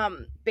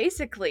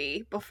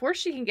basically, before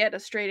she can get a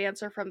straight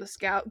answer from the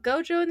scout,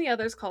 Gojo and the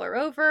others call her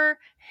over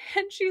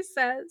and she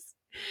says,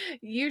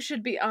 "You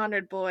should be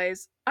honored,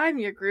 boys. I'm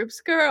your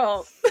group's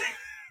girl."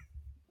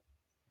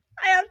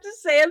 I have to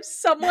say, if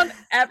someone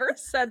ever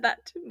said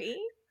that to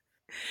me,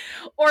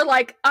 or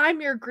like, "I'm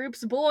your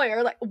group's boy,"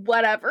 or like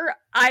whatever,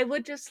 I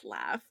would just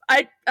laugh.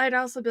 I'd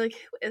also be like,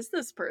 "Who is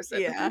this person?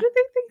 Who Yeah. do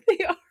they think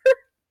they are?"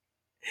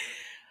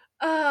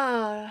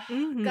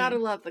 Gotta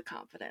Mhm. love the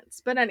confidence.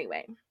 But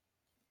anyway,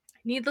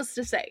 needless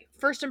to say,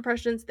 first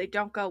impressions, they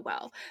don't go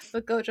well.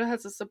 But Gojo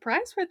has a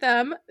surprise for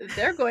them.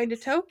 They're going to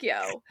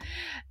Tokyo.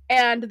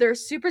 And they're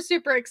super,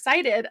 super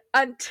excited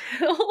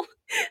until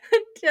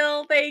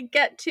until they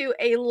get to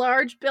a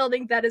large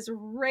building that is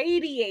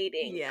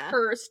radiating Yeah.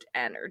 cursed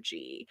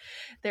energy.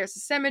 There's a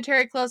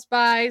cemetery close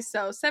by,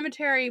 so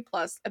cemetery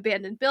plus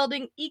abandoned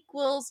building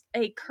equals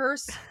a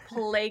curse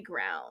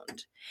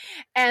playground.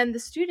 And the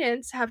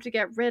students have to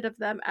get rid of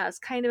them as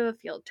kind of a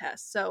field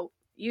test. So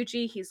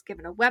Yuji, he's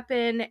given a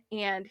weapon,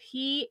 and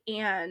he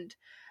and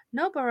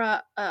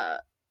Nobara,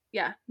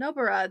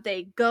 Nobara,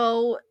 they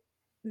go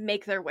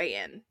make their way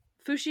in.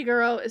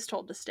 Fushiguro is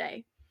told to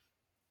stay.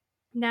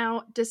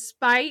 Now,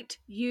 despite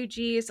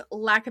Yuji's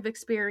lack of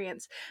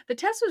experience, the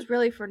test was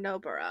really for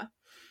Nobara,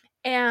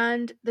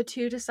 and the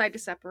two decide to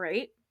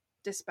separate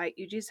despite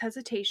Yuji's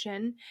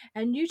hesitation.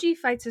 And Yuji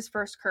fights his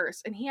first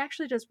curse, and he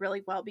actually does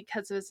really well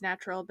because of his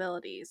natural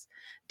abilities.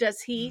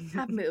 Does he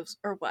have moves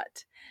or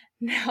what?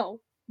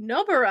 Now,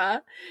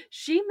 Nobara,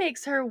 she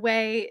makes her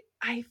way.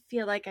 I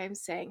feel like I'm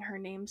saying her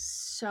name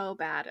so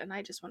bad, and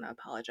I just want to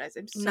apologize.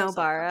 I'm so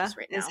Nobara self-conscious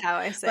right is now. how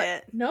I But say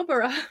it.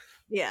 Nobara,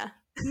 Yeah.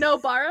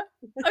 Nobara.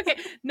 Okay,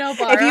 If you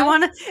Nobara.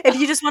 wanna if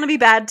you just wanna be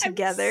bad I'm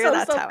together, so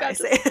that's how I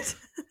say self-conscious.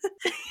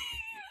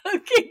 it.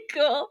 Okay,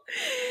 cool.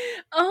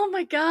 Oh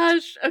my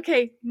gosh.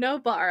 Okay,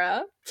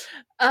 Nobara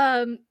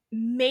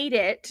made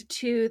it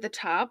to the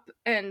top,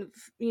 and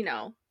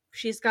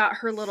she's got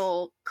her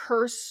little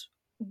curse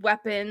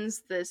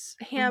weapons, this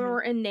hammer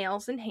Mhm. and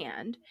nails in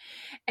hand,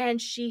 and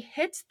she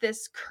hits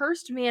this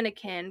cursed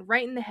mannequin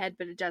right in the head,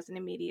 but it doesn't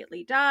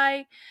immediately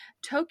die.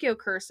 Tokyo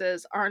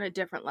curses are on a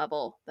different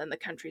level than the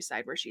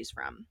countryside where she's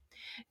from.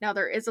 Now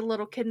there is a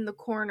little kid in the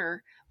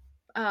corner,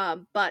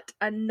 but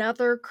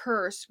another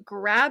curse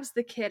grabs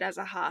the kid as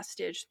a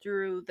hostage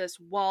through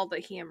this wall that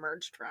he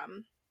emerged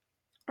from,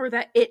 or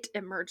that it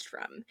emerged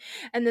from.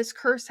 And this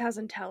curse has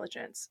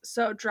intelligence.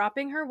 So,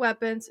 dropping her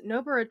weapons,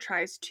 Nobara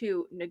tries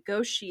to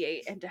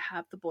negotiate and to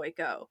have the boy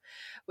go,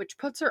 which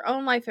puts her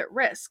own life at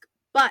risk.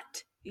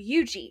 But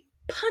Yuji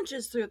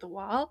punches through the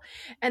wall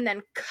and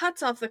then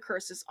cuts off the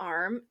curse's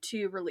arm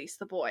to release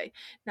the boy.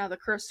 Now the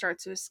curse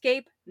starts to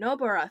escape.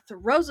 Nobara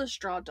throws a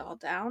straw doll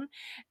down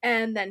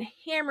and then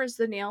hammers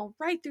the nail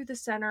right through the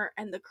center,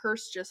 and the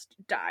curse just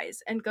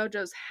dies. And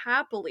Gojo's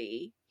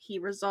happily, he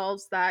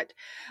resolves that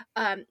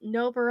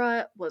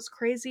Nobara was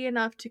crazy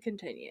enough to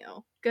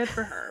continue. Good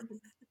for her.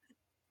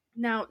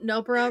 Now,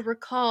 Nobara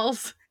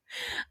recalls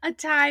a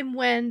time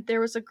when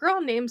there was a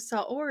girl named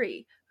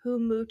Saori who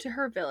moved to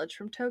her village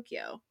from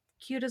Tokyo.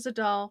 Cute as a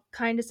doll,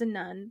 kind as a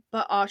nun,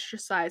 but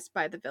ostracized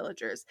by the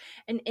villagers.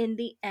 And in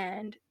the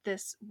end,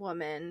 this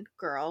woman,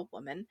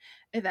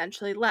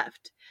 eventually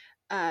left.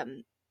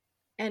 Um,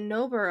 and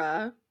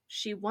Nobara,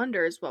 she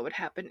wonders what would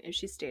happen if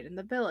she stayed in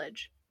the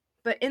village.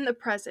 But in the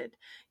present,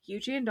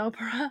 Yuji and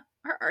Nobara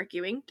are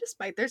arguing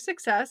despite their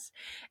success,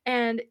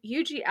 and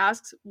Yuji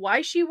asks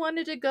why she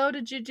wanted to go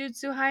to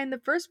Jujutsu High in the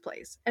first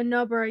place, and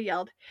Nobara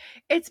yelled,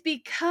 "It's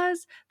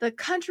because the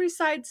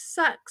countryside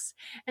sucks,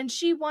 and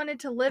she wanted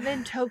to live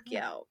in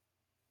Tokyo."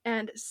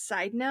 And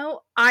side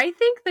note, I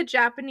think the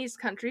Japanese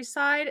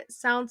countryside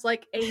sounds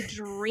like a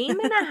dream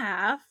and a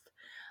half.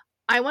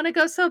 I want to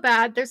go so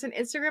bad. There's an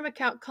Instagram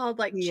account called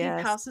like Cheap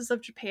Yes. Houses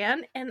of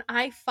Japan, and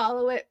I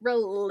follow it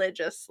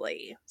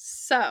religiously.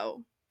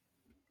 So,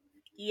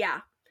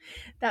 yeah,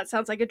 that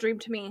sounds like a dream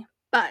to me.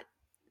 But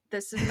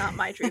this is not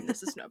my dream.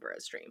 This is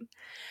Nobara's dream.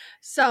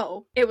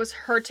 So, it was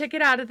her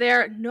ticket out of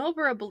there.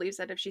 Nobara believes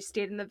that if she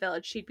stayed in the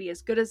village, she'd be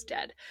as good as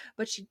dead.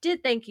 But she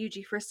did thank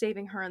Yuji for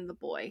saving her and the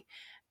boy.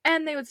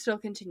 And they would still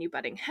continue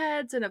butting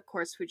heads, and of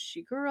course,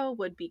 Fushiguro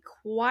would be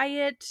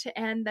quiet,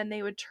 and then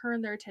they would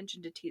turn their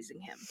attention to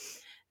teasing him.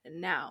 And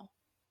now,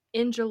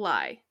 in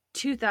July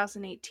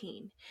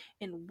 2018,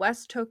 in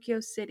West Tokyo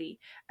City,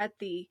 at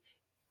the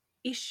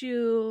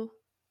Ishu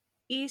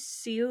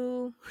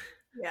Isiu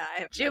Yeah, I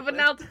have no clue.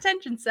 Juvenile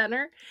Detention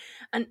Center,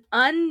 an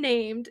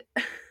unnamed,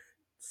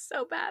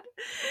 so bad,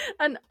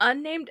 an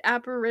unnamed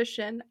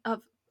apparition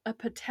of a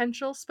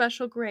potential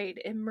special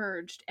grade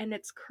emerged, and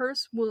its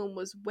cursed womb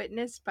was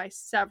witnessed by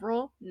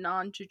several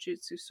non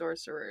Jujutsu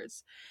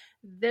sorcerers.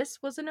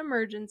 This was an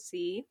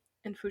emergency,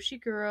 and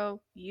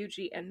Fushiguro,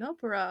 Yuji, and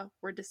Nobara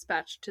were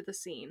dispatched to the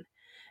scene.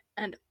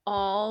 And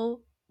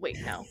all, wait,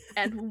 no,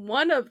 and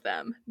one of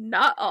them,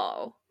 not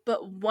all,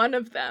 but one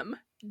of them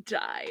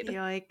died.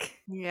 Yoink.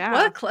 What a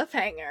Yeah,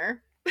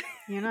 cliffhanger.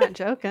 you're not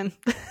joking.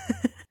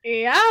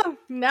 Yeah,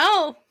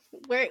 no,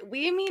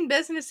 we mean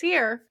business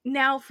here.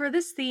 Now, for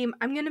this theme,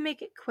 I'm going to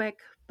make it quick,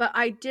 but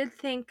I did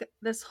think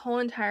this whole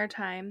entire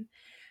time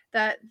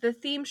that the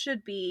theme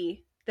should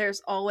be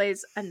there's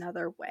always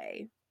another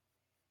way.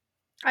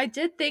 I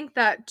did think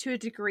that to a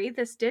degree,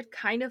 this did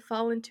kind of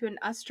fall into an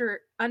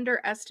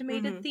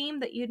underestimated Mhm. theme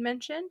that you'd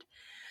mentioned,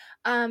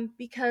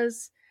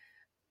 because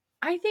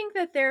I think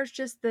that there's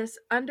just this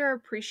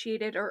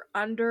underappreciated or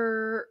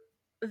undervalued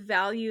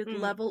Mhm.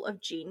 level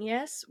of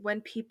genius when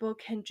people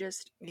can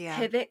just Yeah.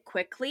 pivot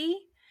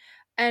quickly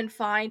and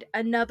find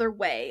another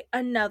way,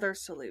 another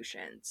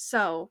solution.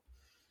 So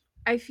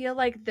I feel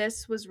like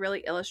this was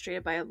really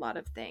illustrated by a lot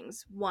of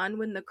things. One,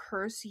 when the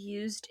curse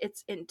used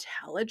its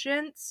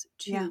intelligence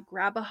Yeah. to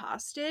grab a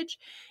hostage,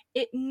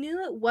 it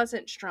knew it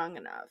wasn't strong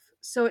enough,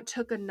 so it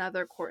took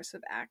another course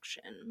of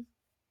action.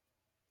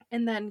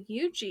 And then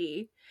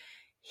Yuji,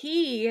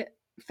 he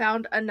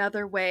found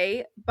another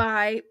way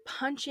by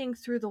punching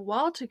through the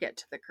wall to get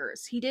to the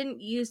curse. He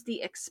didn't use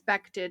the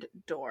expected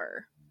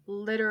door,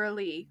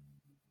 literally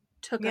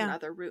took Yeah.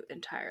 another route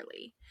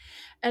entirely.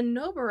 And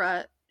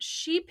Nobara,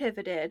 she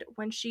pivoted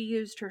when she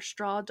used her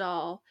straw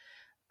doll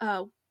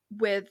uh,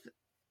 with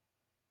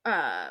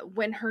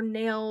when her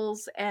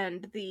nails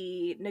and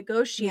the Yeah.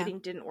 negotiating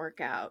didn't work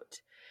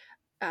out.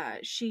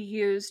 She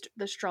used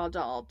the straw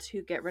doll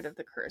to get rid of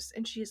the curse,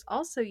 and she's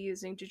also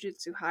using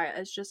Jujutsu Haya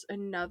as just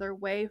another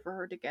way for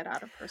her to get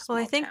out of her Well,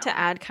 I small think to town.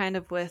 add kind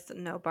of with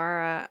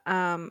Nobara,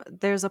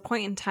 there's a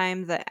point in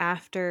time that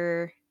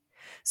after,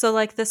 so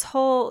like this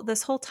whole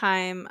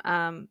time,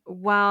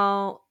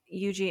 while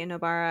Yuji and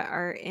Nobara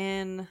are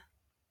in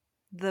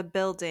the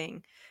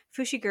building,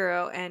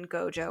 Fushiguro and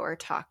Gojo are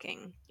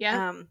talking.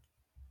 Yep.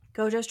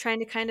 Gojo's trying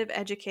to kind of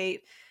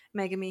educate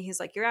Megami. He's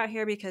like, "You're out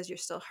here because you're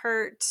still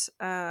hurt.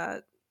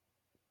 And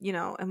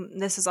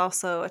this is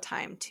also a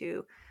time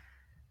to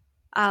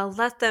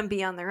let them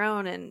be on their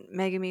own." And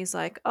Megami's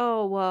like,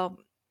 "Oh, well,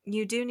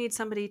 you do need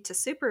somebody to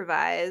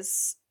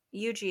supervise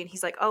Yuji." And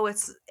he's like, "Oh,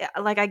 it's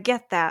like, I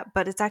get that,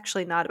 but it's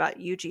actually not about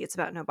Yuji. It's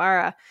about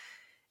Nobara."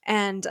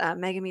 And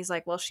Megami's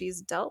like, "Well,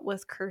 she's dealt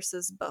with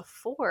curses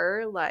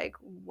before. Like,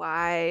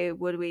 why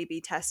would we be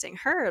testing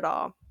her at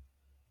all?"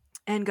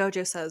 And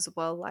Gojo says,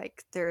 "Well,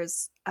 like,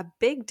 there's a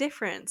big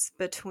difference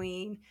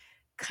between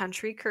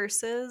country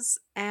curses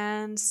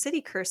and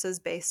city curses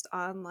based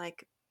on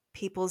like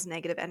people's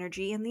negative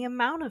energy and the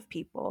amount of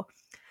people."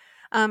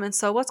 And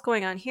so what's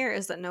going on here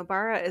is that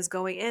Nobara is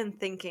going in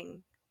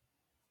thinking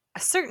a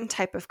certain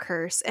type of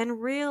curse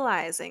and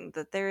realizing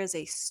that there is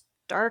a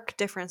stark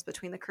difference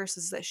between the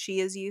curses that she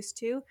is used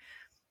to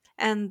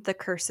and the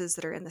curses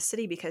that are in the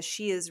city, because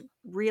she is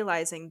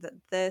realizing that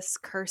this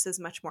curse is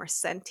much more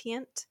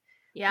sentient,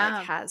 like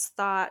Yeah. has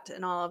thought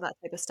and all of that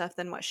type of stuff,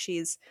 than what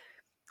she's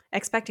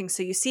expecting.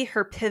 So you see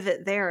her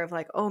pivot there of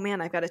like, oh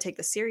man, I've got to take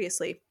this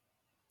seriously.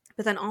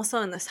 But then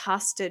also in this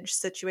hostage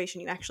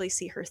situation, you actually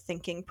see her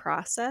thinking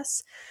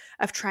process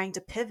of trying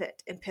to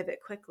pivot and pivot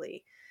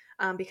quickly,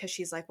 because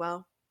she's like,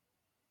 well,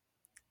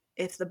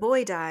 if the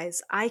boy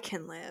dies, I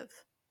can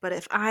live. But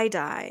if I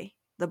die,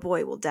 the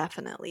boy will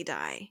definitely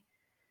die.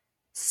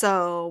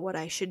 So what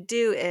I should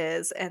do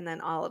is, and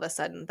then all of a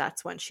sudden,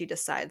 that's when she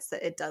decides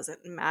that it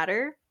doesn't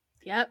matter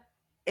Yep.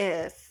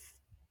 if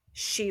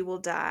she will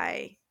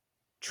die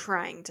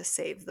trying to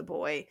save the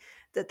boy,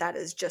 that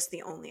is just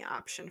the only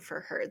option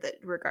for her, that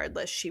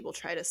regardless she will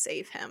try to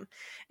save him.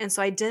 And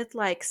so I did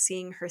like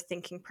seeing her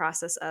thinking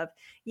process of,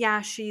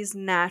 yeah, she's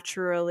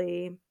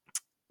naturally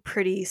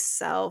pretty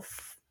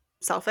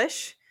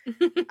selfish,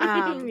 but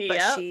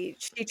Yep. she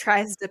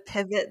tries to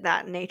pivot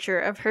that nature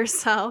of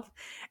herself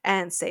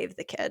and save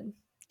the kid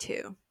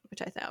too,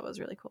 which I thought was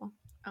really cool.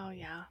 Oh,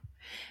 yeah. So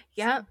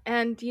Yeah,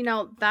 and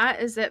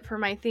that is it for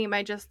my theme.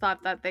 I just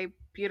thought that they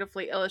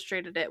beautifully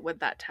illustrated it with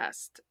that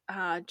test.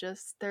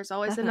 Just there's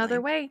always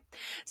another definitely. way.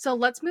 So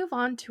let's move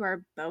on to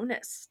our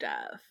bonus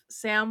stuff.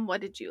 Sam,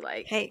 what did you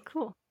like? Hey,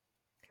 cool.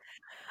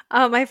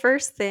 My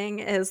first thing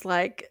is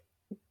like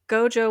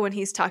Gojo, when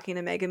he's talking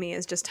to Megami,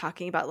 is just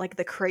talking about like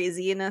the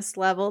craziness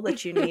level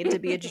that you need to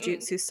be a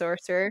Jujutsu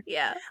sorcerer.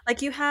 Yeah.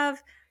 Like you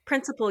have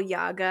Principal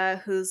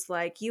Yaga, who's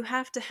like, you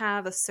have to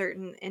have a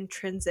certain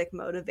intrinsic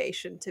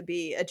motivation to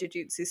be a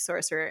jujutsu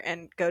sorcerer.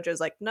 And Gojo's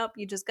like, nope,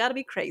 you just gotta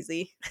be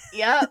crazy.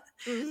 Yep.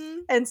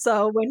 Mhm. And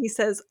so when he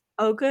says,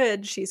 oh,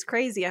 good, she's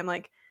crazy, I'm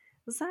like,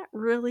 is that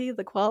really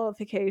the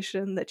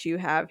qualification that you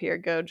have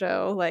here,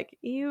 Gojo? Like,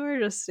 you are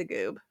just a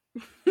goob.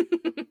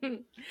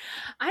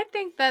 I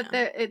think that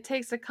Yeah. it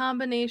takes a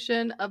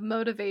combination of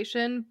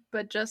motivation,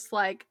 but just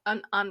like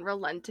an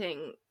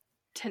unrelenting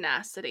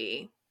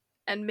tenacity.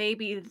 And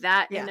maybe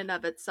that in Yeah, and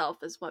of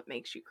itself is what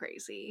makes you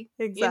crazy.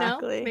 You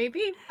know? exactly.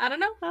 Maybe. I don't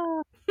know.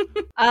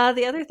 Uh,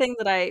 the other thing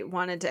that I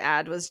wanted to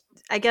add was,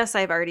 I guess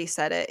I've already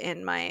said it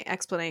in my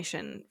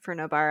explanation for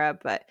Nobara,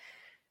 but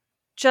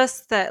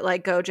just that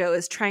like Gojo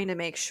is trying to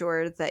make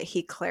sure that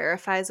he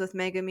clarifies with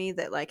Megumi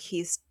that like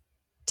he's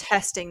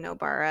testing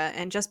Nobara,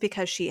 and just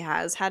because she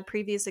has had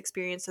previous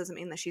experience doesn't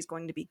mean that she's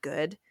going to be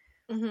good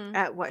Mhm.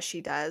 at what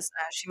she does.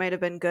 She might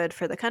have been good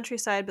for the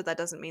countryside, but that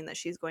doesn't mean that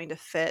she's going to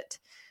fit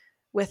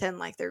within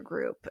like their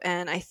group.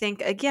 And I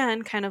think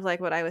again, kind of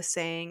like what I was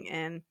saying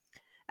in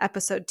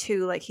episode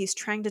 2, like he's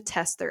trying to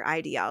test their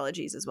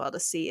ideologies as well to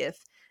see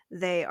if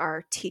they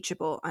are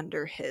teachable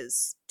under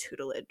his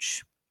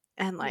tutelage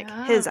and like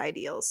his Yeah.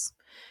 ideals.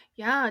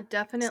 Yeah,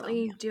 So,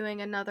 definitely yeah.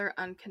 doing another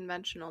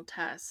unconventional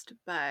test,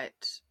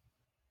 but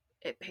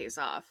it pays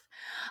off.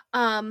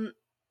 Um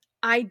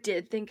I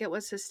did think it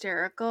was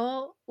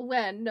hysterical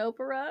when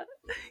Nobara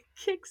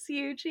kicks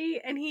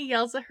Yuji and he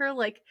yells at her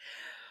like,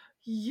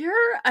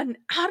 "You're an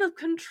out of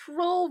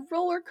control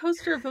roller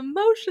coaster of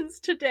emotions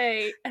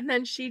today." And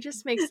then she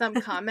just makes some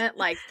comment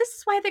like, "This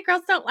is why the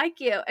girls don't like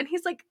you." And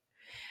he's like,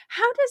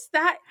 "How does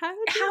that How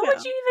did you how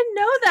would know? you even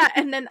know that?"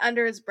 And then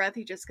under his breath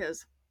he just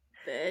goes,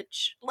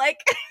 "Bitch."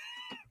 Like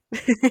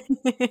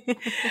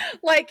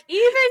like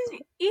even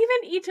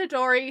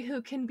Itadori,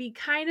 who can be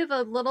kind of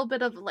a little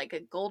bit of like a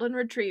golden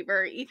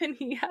retriever, even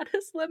he had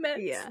his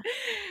limits. Yeah.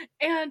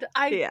 And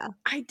I Yeah.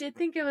 I did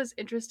think it was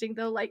interesting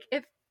though, like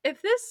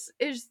if this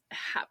is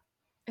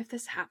if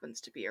this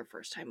happens to be your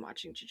first time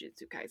watching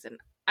Jujutsu Kaisen,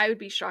 I would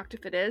be shocked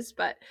if it is,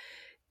 but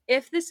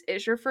if this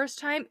is your first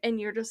time and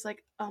you're just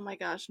like, oh my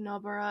gosh,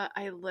 Nobara,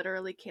 I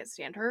literally can't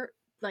stand her,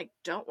 like,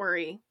 don't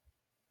worry,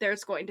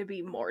 there's going to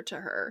be more to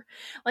her.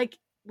 Like,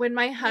 when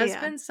my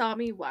Yeah. husband saw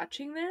me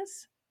watching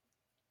this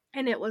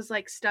and it was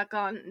like stuck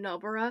on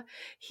Nobara,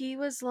 he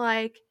was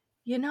like,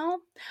 you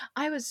know,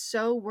 I was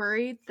so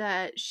worried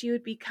that she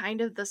would be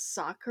kind of the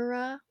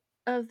Sakura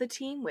of the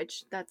team,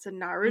 which that's a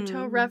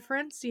Naruto Mm.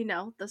 reference, you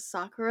know, the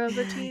Sakura of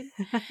the team.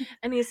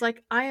 And he's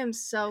like, I am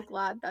so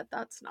glad that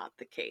that's not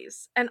the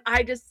case. And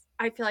I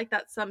feel like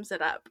that sums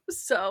it up.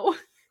 So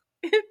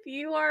if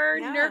you are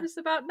Yeah. nervous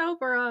about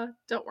Nobara,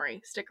 don't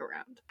worry, stick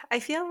around. I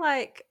feel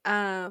like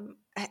I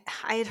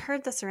had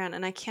heard this around,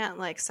 and I can't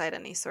like cite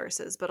any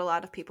sources, but a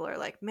lot of people are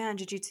like, "Man,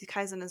 Jujutsu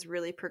Kaisen is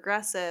really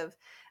progressive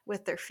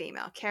with their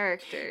female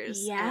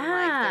characters, and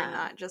like they're Yeah.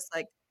 not just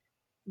like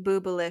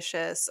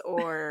boobalicious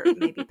or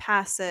maybe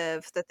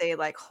passive; that they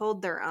like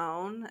hold their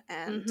own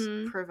and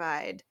Mhm.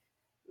 provide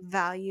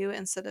value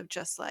instead of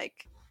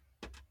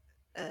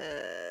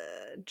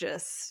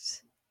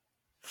just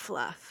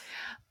fluff."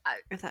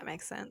 If that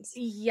makes sense.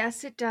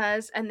 Yes, it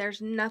does. And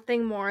there's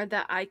nothing more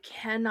that I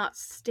cannot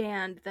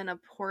stand than a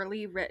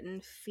poorly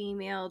written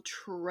female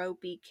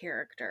tropey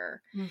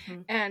character.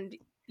 Hmm. And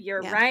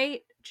you're Yeah.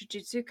 right,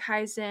 Jujutsu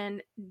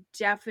Kaisen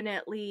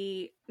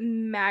definitely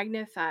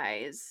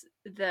magnifies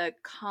the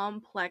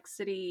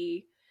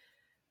complexity,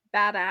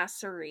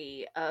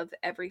 badassery of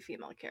every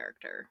female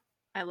character.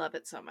 I love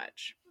it so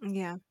much.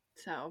 Yeah.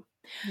 So,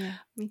 Yeah.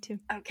 Me too.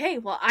 okay,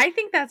 well, I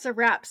think that's a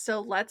wrap.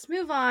 So let's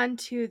move on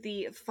to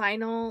the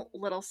final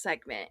little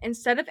segment.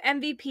 Instead of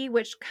MVP,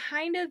 which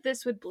kind of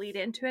this would bleed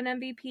into an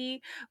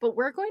MVP, but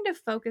we're going to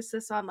focus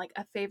this on like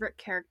a favorite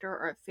character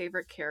or a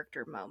favorite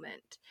character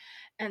moment.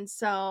 And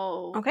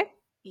so, Okay.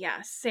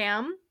 yeah,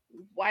 Sam,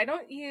 why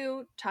don't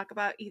you talk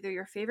about either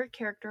your favorite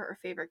character or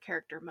favorite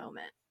character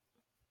moment?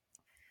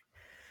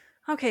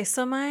 Okay,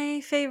 so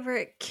my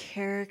favorite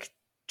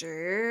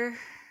character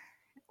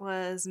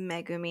was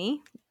Megumi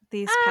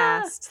these Ah,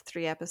 past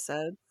 3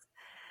 episodes.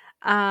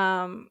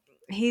 Um,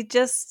 he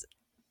just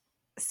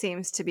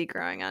seems to be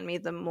growing on me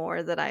the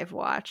more that I've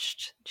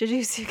watched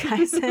Jujutsu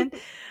Kaisen.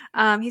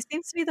 He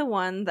seems to be the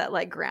one that,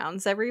 like,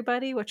 grounds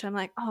everybody, which I'm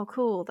like, "Oh,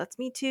 cool, that's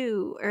me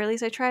too," or at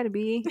least I try to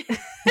be.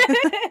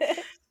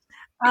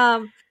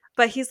 Um,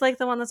 but he's, like,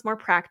 the one that's more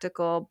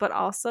practical, but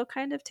also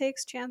kind of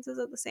takes chances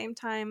at the same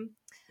time.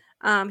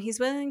 He's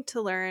willing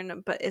to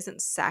learn, but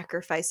isn't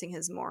sacrificing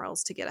his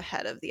morals to get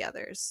ahead of the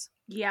others.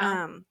 yeah.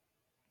 Um,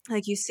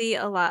 like you see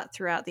a lot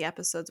throughout the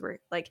episodes where,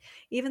 like,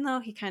 even though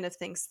he kind of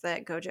thinks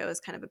that Gojo is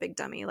kind of a big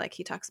dummy, like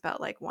he talks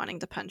about like wanting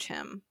to punch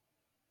him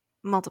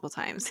multiple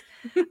times.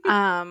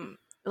 Um,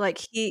 like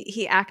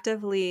he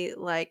actively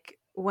like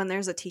when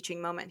there's a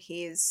teaching moment,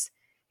 he's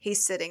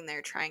sitting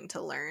there trying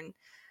to learn.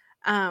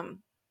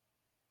 Um,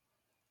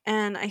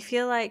 and I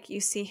feel like you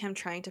see him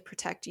trying to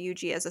protect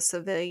Yuji as a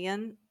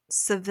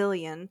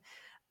civilian,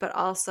 but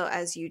also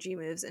as Yuji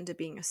moves into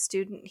being a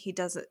student, he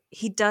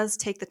does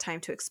take the time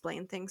to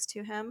explain things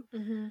to him.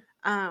 Mm-hmm.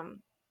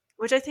 Um,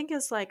 which I think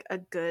is like a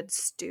good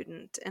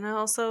student and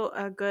also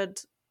a good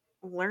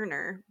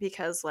learner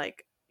because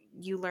like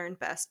you learn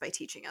best by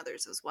teaching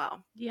others as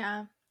well.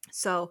 Yeah.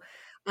 So,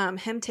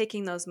 him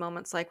taking those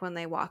moments, like when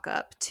they walk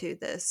up to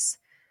this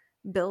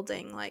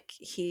building, like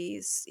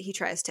he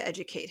tries to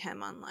educate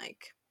him on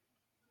like,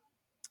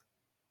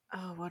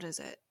 oh, what is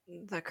it?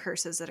 The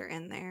curses that are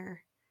in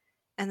there.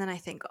 And then I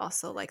think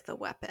also like the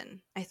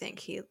weapon. I think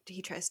he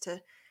tries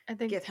to I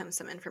think. give him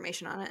some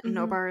information on it. And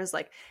Mm-hmm. Nobara is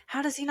like,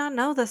 how does he not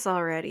know this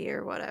already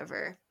or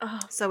whatever? Oh,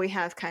 So we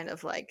have kind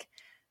of like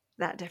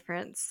that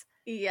difference.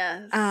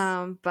 yes.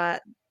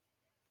 But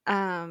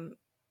um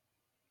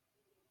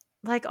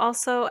like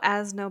also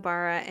as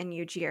Nobara and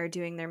Yuji are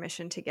doing their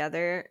mission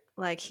together,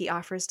 like he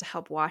offers to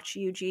help watch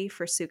Yuji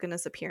for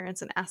Sukuna's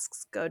appearance and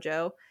asks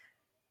Gojo.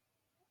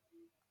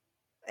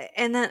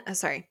 And then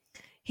sorry.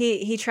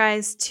 He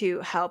tries to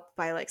help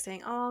by like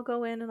saying, "Oh, I'll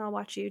go in and I'll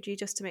watch Yuji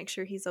just to make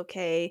sure he's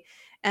okay."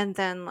 And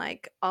then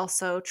like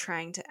also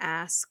trying to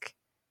ask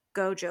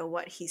Gojo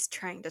what he's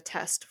trying to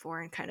test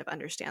for and kind of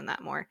understand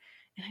that more.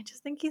 And I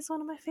just think he's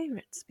one of my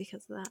favorites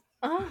because of that.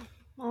 Oh,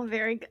 well,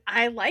 very good.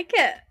 I like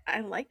it. I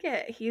like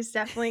it. He's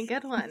definitely a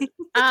good one.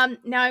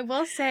 Now I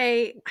will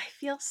say I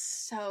feel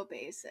so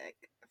basic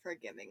for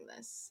giving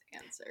this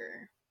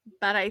answer,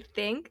 but I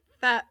think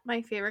that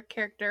my favorite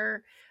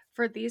character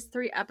for these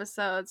 3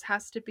 episodes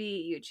has to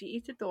be Yuji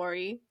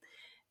Itadori.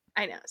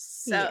 I know,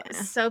 Yeah.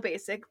 so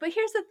basic. But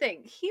here's the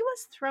thing: he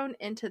was thrown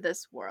into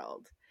this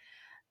world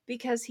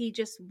because he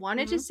just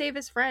wanted to Hmm. save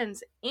his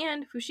friends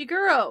and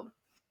Fushiguro.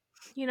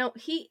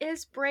 He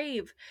is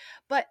brave,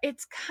 but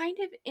it's kind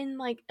of in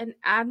like an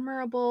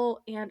admirable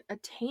and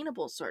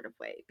attainable sort of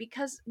way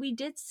because we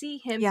did see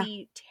him Yeah.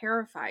 be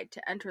terrified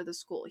to enter the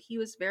school. He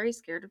was very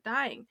scared of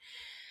dying.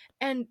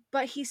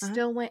 But he Uh-huh.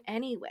 still went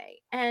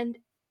anyway. And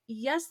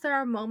yes, there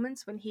are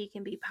moments when he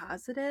can be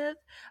positive,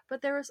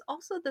 but there was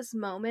also this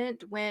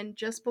moment when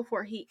just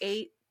before he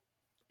ate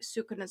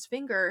Sukuna's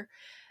finger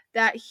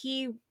that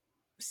he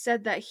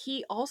said that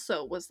he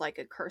also was like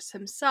a curse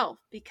himself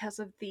because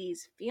of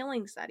these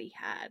feelings that he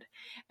had.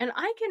 And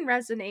I can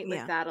resonate with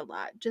Yeah. that a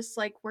lot. Just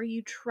like where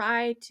you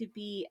try to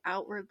be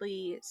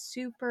outwardly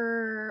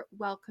super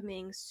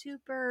welcoming,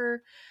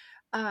 super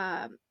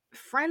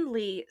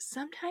friendly,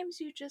 sometimes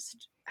you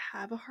just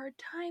have a hard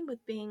time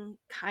with being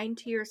kind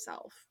to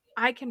yourself.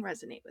 I can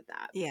resonate with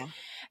that. Yeah.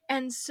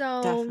 And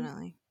so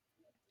Definitely.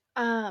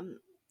 um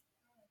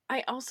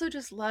I also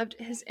just loved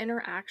his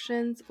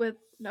interactions with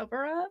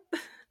Nobara.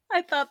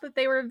 I thought that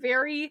they were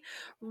very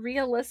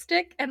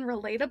realistic and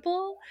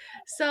relatable.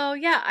 So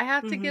yeah, I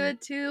have to give Hmm.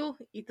 it to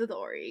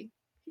Itadori.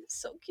 He's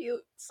so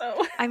cute.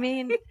 So I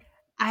mean,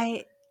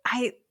 I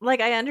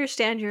like I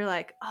understand you're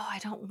like, "Oh, I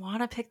don't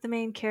want to pick the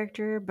main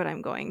character, but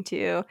I'm going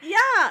to."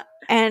 yeah.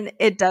 And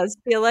it does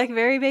feel like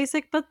very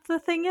basic, but the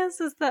thing is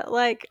that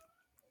like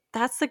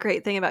that's the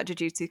great thing about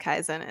Jujutsu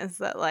Kaisen is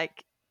that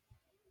like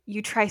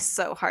you try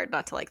so hard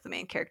not to like the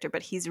main character,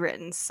 but he's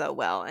written so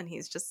well and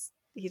he's just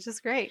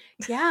great.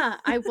 Yeah,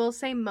 I will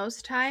say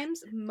most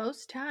times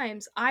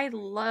I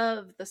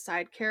love the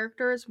side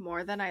characters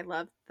more than I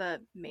love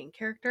the main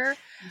character.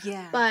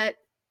 Yeah. But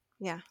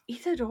Yeah.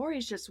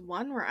 Itadori's just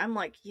one where I'm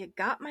like, you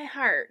got my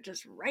heart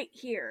just right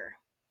here.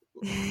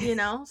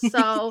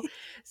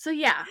 So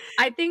yeah,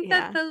 I think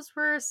that Yeah. those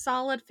were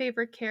solid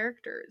favorite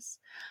characters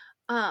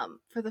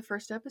for the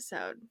first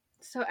episode.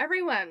 So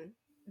everyone,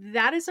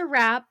 that is a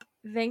wrap.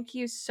 Thank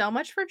you so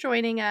much for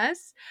joining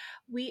us.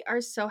 We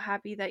are so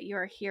happy that you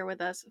are here with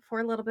us for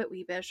a little bit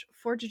weebish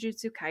for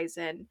Jujutsu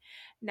Kaisen.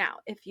 Now,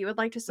 if you would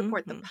like to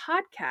support the Mhm.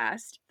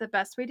 podcast, the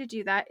best way to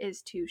do that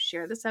is to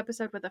share this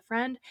episode with a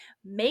friend,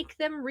 make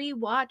them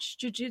rewatch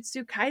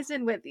Jujutsu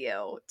Kaisen with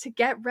you to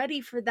get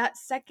ready for that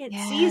second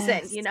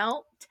season,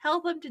 Yes.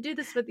 Tell them to do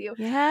this with you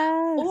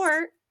Yes.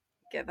 or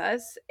give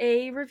us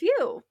a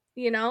review,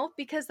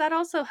 because that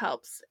also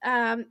helps.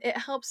 It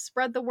helps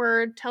spread the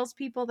word, tells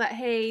people that,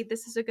 hey,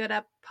 this is a good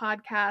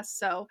podcast.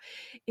 So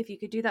if you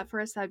could do that for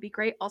us, that'd be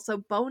great. Also,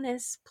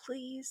 bonus,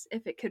 please,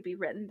 if it could be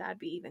written, that'd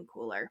be even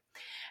cooler.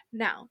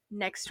 Now,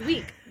 next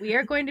week, we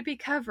are going to be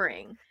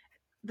covering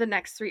the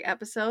next 3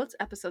 episodes,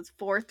 episodes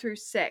 4 through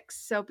 6.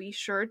 So be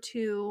sure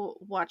to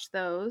watch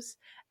those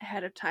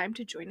ahead of time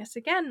to join us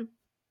again.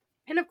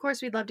 And of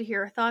course, we'd love to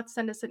hear your thoughts.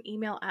 Send us an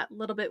email at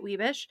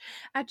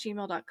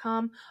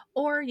littlebitweebish@gmail.com,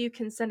 or you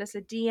can send us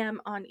a DM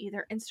on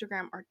either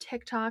Instagram or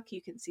TikTok.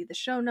 You can see the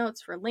show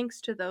notes for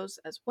links to those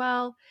as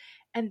well.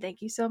 And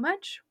thank you so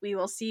much. We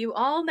will see you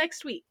all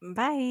next week.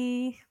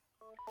 Bye.